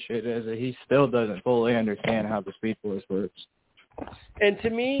through all this shit, he still doesn't fully understand how the Speed Force works. And to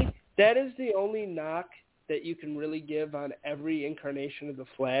me, that is the only knock that you can really give on every incarnation of the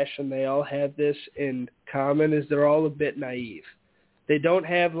Flash, and they all have this in common, is they're all a bit naive. They don't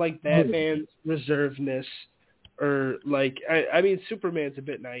have, like, Batman's reservedness, or, like, I mean, Superman's a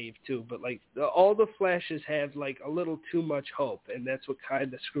bit naive, too, but, like, all the Flashes have, like, a little too much hope, and that's what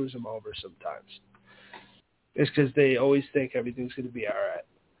kind of screws them over sometimes. It's because they always think everything's going to be all right.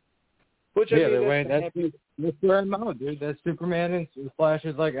 Which, yeah, I mean, that's where I'm out, dude. That's Superman and Flash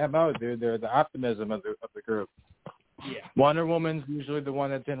is like I'm out, dude. They're the optimism of the group. Yeah. Wonder Woman's usually the one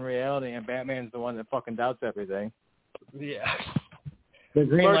that's in reality, and Batman's the one that fucking doubts everything. Yeah. The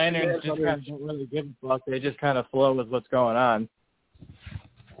Green Martian Lanterns just Manhunter. kind of don't really give a fuck. They just kind of flow with what's going on.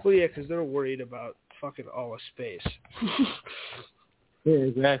 Well, yeah, because they're worried about fucking all of space. Yeah,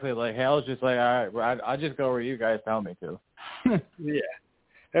 exactly. Like, Hal's just like, all right, I'll just go where you guys tell me to. Yeah.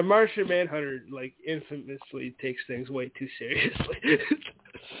 And Martian Manhunter, like, infamously takes things way too seriously.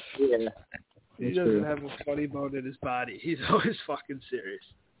 Yeah. He doesn't have a funny bone in his body. He's always fucking serious.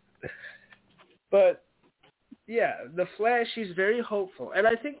 But, yeah, the Flash, he's very hopeful. And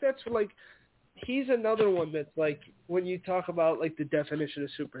I think that's, like, he's another one that's, like, when you talk about, like, the definition of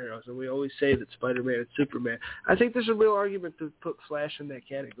superheroes, and we always say that Spider-Man and Superman, I think there's a real argument to put Flash in that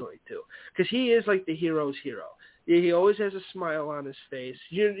category, too. Because he is, like, the hero's hero. He always has a smile on his face.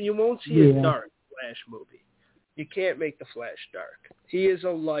 You won't see a dark Flash movie. You can't make the Flash dark. He is a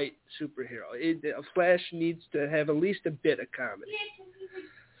light superhero. A Flash needs to have at least a bit of comedy.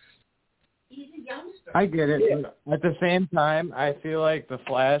 He's a youngster. I get it. Yeah. But at the same time, I feel like the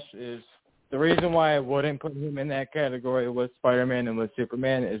Flash is the reason why I wouldn't put him in that category with Spider-Man and with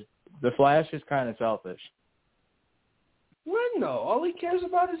Superman is the Flash is kind of selfish. When no, all he cares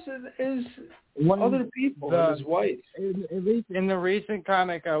about is other people and his wife. At least in the recent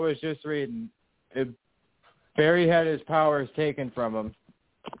comic I was just reading, Barry had his powers taken from him,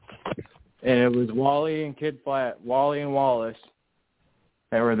 and it was Wally and Wallace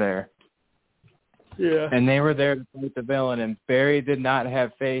that were there. Yeah. And they were there to fight the villain, and Barry did not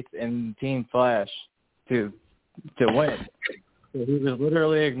have faith in Team Flash to win. So he was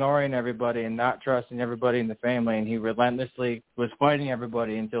literally ignoring everybody and not trusting everybody in the family, and he relentlessly was fighting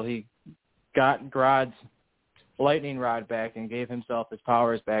everybody until he got Grodd's lightning rod back and gave himself his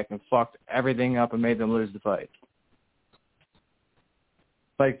powers back and fucked everything up and made them lose the fight.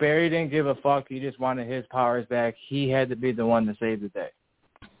 Like, Barry didn't give a fuck. He just wanted his powers back. He had to be the one to save the day.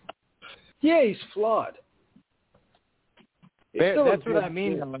 Yeah, he's flawed. That's what I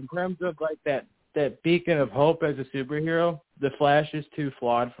mean, though. In terms of, like, that beacon of hope as a superhero, the Flash is too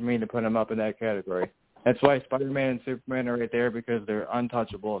flawed for me to put him up in that category. That's why Spider-Man and Superman are right there, because they're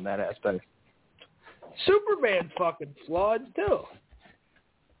untouchable in that aspect. Superman fucking flawed, too.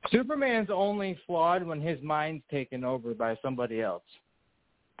 Superman's only flawed when his mind's taken over by somebody else.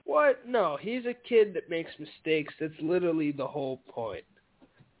 What? No, he's a kid that makes mistakes. That's literally the whole point,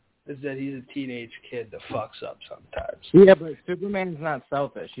 is that he's a teenage kid that fucks up sometimes. Yeah, but Superman's not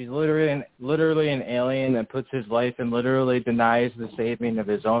selfish. He's literally an alien that puts his life and literally denies the saving of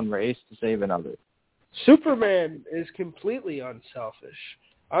his own race to save another. Superman is completely unselfish.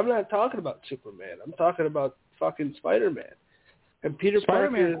 I'm not talking about Superman. I'm talking about fucking Spider-Man. And Peter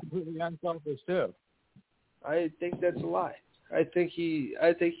Spider-Man Parker is completely unselfish too. I think that's a lie. I think he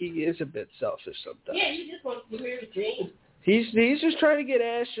is a bit selfish sometimes. Yeah, he just wants to hear his dream. He's just trying to get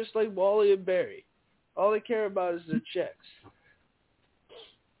ass just like Wally and Barry. All they care about is their checks.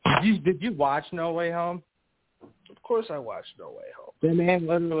 Did you watch No Way Home? Of course I watched No Way Home. The man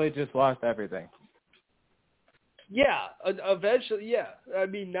literally just lost everything. Yeah, eventually, yeah. I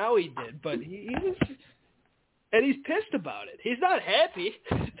mean, now he did, but he was... And he's pissed about it. He's not happy.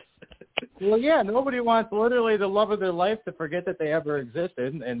 Well, yeah, nobody wants literally the love of their life to forget that they ever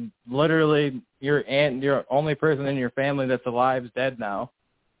existed, and literally your only person in your family that's alive is dead now.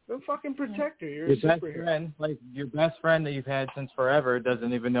 Don't fucking protect her. You're Your a best superhero. friend, like your best friend that you've had since forever,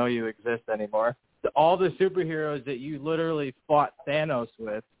 doesn't even know you exist anymore. All the superheroes that you literally fought Thanos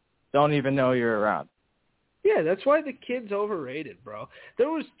with don't even know you're around. Yeah, that's why the kid's overrated, bro. There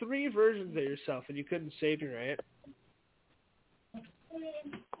was 3 versions of yourself, and you couldn't save your aunt.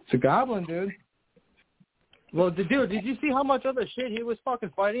 It's a goblin, dude. Well, did you see how much other shit he was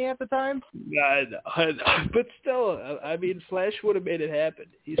fucking fighting at the time? I know. But still, I mean, Flash would have made it happen.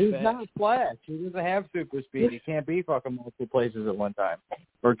 He's fast. Not Flash. He doesn't have super speed. He can't be fucking multiple places at one time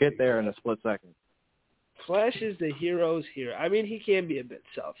or get there in a split second. Flash is the hero's hero. I mean, he can be a bit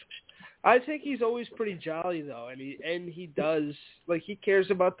selfish. I think he's always pretty jolly though, and he does, like, he cares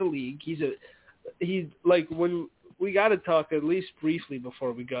about the league. He's like, when we got to talk at least briefly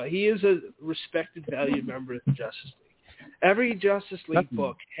before we go. He is a respected, valued member of the Justice League. Every Justice League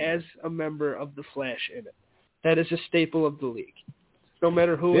book has a member of the Flash in it. That is a staple of the league. No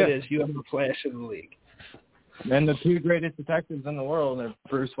matter who it is, you have a Flash in the league. And the 2 greatest detectives in the world are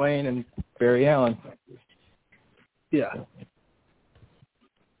Bruce Wayne and Barry Allen. Yeah.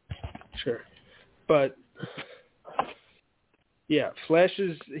 Sure. But yeah, Flash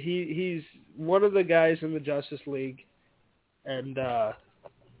is he's one of the guys in the Justice League, and I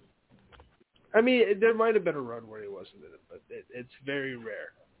mean, there might have been a run where he wasn't in it, but it's very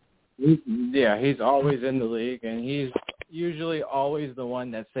rare. Yeah, he's always in the league, and he's usually always the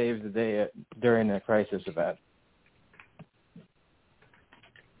one that saves the day during a crisis event.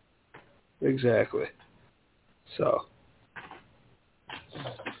 Exactly. So.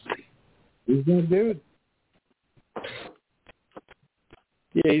 He's that dude.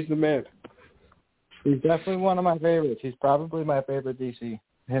 Yeah, he's the man. He's definitely one of my favorites. He's probably my favorite DC.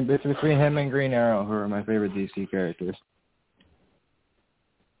 It's between him and Green Arrow, who are my favorite DC characters.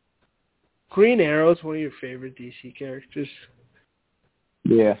 Green Arrow is one of your favorite DC characters?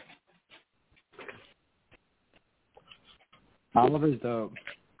 Yeah. Oliver's dope.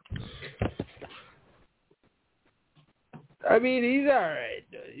 I mean, he's all right.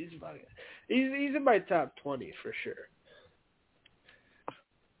 He's in my top 20 for sure.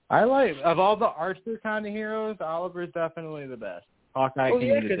 I like, of all the Archer kind of heroes, Oliver's definitely the best. Hawkeye can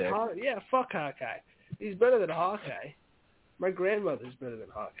eat a dick. Fuck Hawkeye. He's better than Hawkeye. My grandmother's better than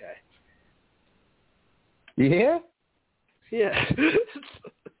Hawkeye. Yeah? Yeah.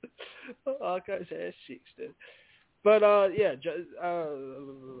 Hawkeye's ass cheeks, dude. But, the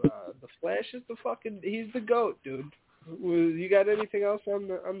Flash is he's the GOAT, dude. You got anything else on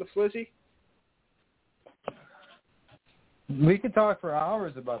the Flizzy? We could talk for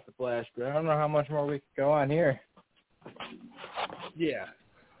hours about the Flash, but I don't know how much more we could go on here. Yeah.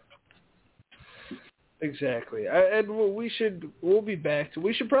 Exactly. We'll be back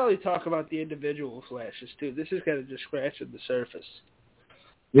we should probably talk about the individual Flashes, too. This is kind of just scratching the surface.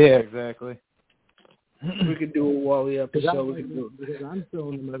 Yeah, exactly. We could do a Wally episode. Because I'm still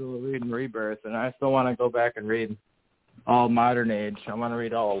in the middle of reading Rebirth, and I still want to go back and read all Modern Age. I want to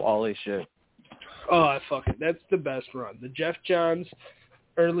read all Wally shit. Oh, that's the best run. The Jeff Johns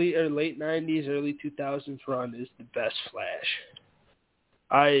early or late 90s, early 2000s run is the best Flash.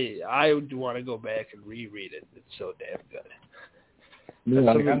 I would want to go back and reread it. It's so damn good. Yeah,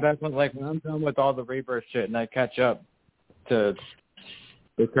 I'm definitely when I'm done with all the Rebirth shit and I catch up to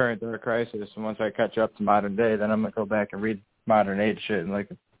the current Dark Crisis, and once I catch up to modern day, then I'm gonna go back and read Modern Age shit. And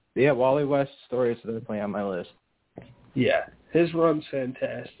Wally West's stories are definitely on my list. Yeah, his run's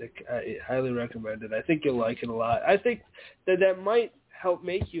fantastic. I highly recommend it. I think you'll like it a lot. I think that might help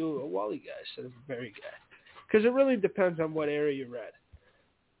make you a Wally guy instead of a Barry guy, because it really depends on what area you read.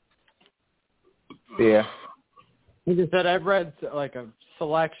 Yeah. Like I said, I've read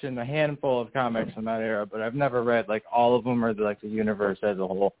a handful of comics in that era, but I've never read all of them or the universe as a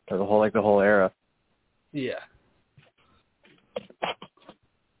whole, or the whole era. Yeah.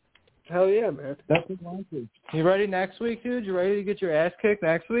 Hell yeah, man. That's what I want to. You ready next week, dude? You ready to get your ass kicked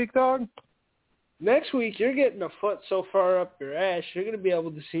next week, dog? Next week, you're getting a foot so far up your ass, you're going to be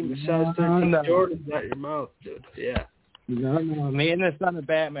able to see Messiah's 13 Jordans out your mouth, dude. Yeah. No. Me and the son of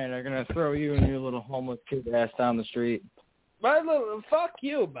Batman are going to throw you and your little homeless kid ass down the street. Fuck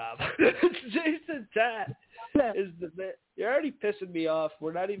you, Bob. Jason Todd is the man. You're already pissing me off.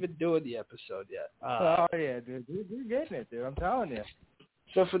 We're not even doing the episode yet. Oh, yeah, dude. You're getting it, dude. I'm telling you.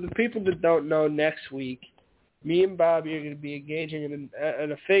 So for the people that don't know, next week, me and Bobby are going to be engaging in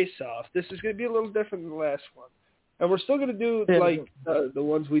a face-off. This is going to be a little different than the last one. And we're still going to do the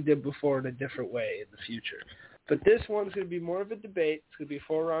ones we did before in a different way in the future. But this one's going to be more of a debate. It's going to be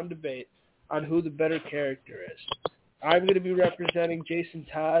a 4-round debate on who the better character is. I'm going to be representing Jason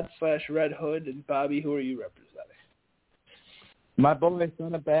Todd / Red Hood, and Bobby, who are you representing? My boy,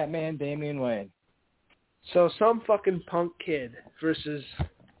 son of Batman, Damian Wayne. So some fucking punk kid versus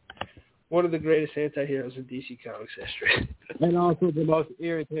one of the greatest anti-heroes in DC Comics history. And also the most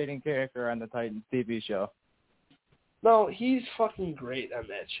irritating character on the Titans TV show. No, he's fucking great on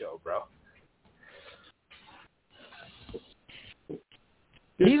that show, bro.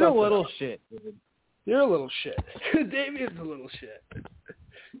 He's a little shit, dude. You're a little shit. Damian's a little shit.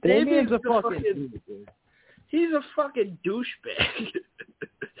 Damian's a fucking dude. He's a fucking douchebag.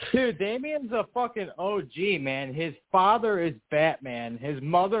 Dude, Damian's a fucking OG, man. His father is Batman. His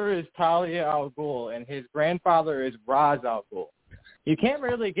mother is Talia al Ghul, and his grandfather is Ra's al Ghul. You can't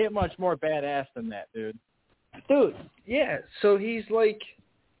really get much more badass than that, dude. Dude, yeah. So he's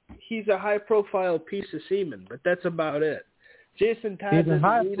a high-profile piece of semen, but that's about it. Jason Todd is a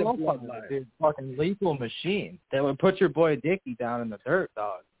high lead a profile, dude. Fucking lethal machine that would put your boy Dickie down in the dirt,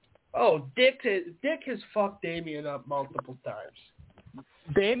 dog. Oh, Dick has fucked Damian up multiple times.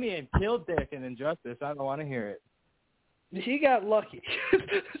 Damian killed Dick in Injustice. I don't want to hear it. He got lucky.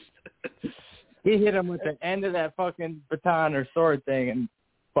 He hit him with the end of that fucking baton or sword thing and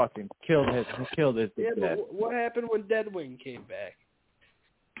fucking killed his Yeah, but what happened when Deadwing came back?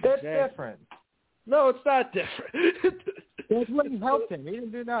 That's different. No, it's not different. Deadwing helped him. He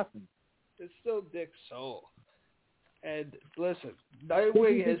didn't do nothing. It's still Dick's soul. And listen,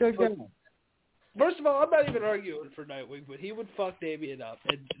 Nightwing is... First of all, I'm not even arguing for Nightwing, but he would fuck Damian up.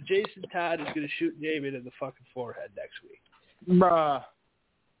 And Jason Todd is going to shoot Damian in the fucking forehead next week. Bruh.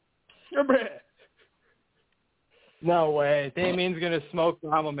 No way. Damien's going to smoke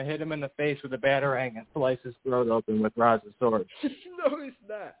bomb him and hit him in the face with a batarang and slice his throat open with Roz's sword. No, he's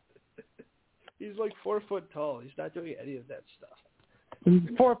not. He's like 4 foot tall. He's not doing any of that stuff.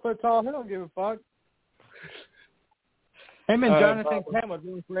 He's 4 foot tall. He don't give a fuck. Him and Jonathan Kent would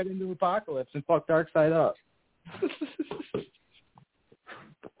walk right into Apocalypse and fuck Darkseid up.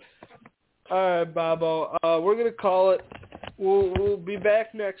 All right, Bobo. We're gonna call it. We'll be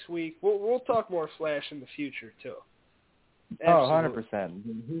back next week. We'll talk more Flash in the future too. Absolutely. 100%.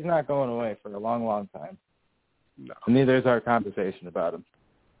 He's not going away for a long, long time. No. And neither is our conversation about him.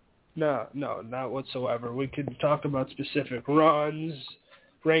 No, not whatsoever. We could talk about specific runs,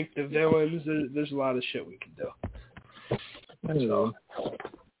 rank the villains. There's a lot of shit we can do. So,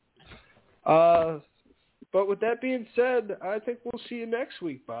 but with that being said, I think we'll see you next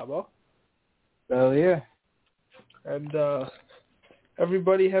week, Bobo. Oh, yeah. And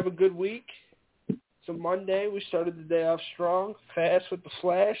everybody have a good week. It's a Monday. We started the day off strong, fast with the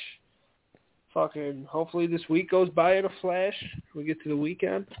Flash. Fucking hopefully this week goes by in a flash. We get to the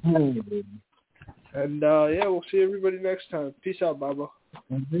weekend. And, yeah, we'll see everybody next time. Peace out, Bobo.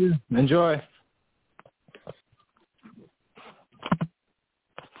 Enjoy.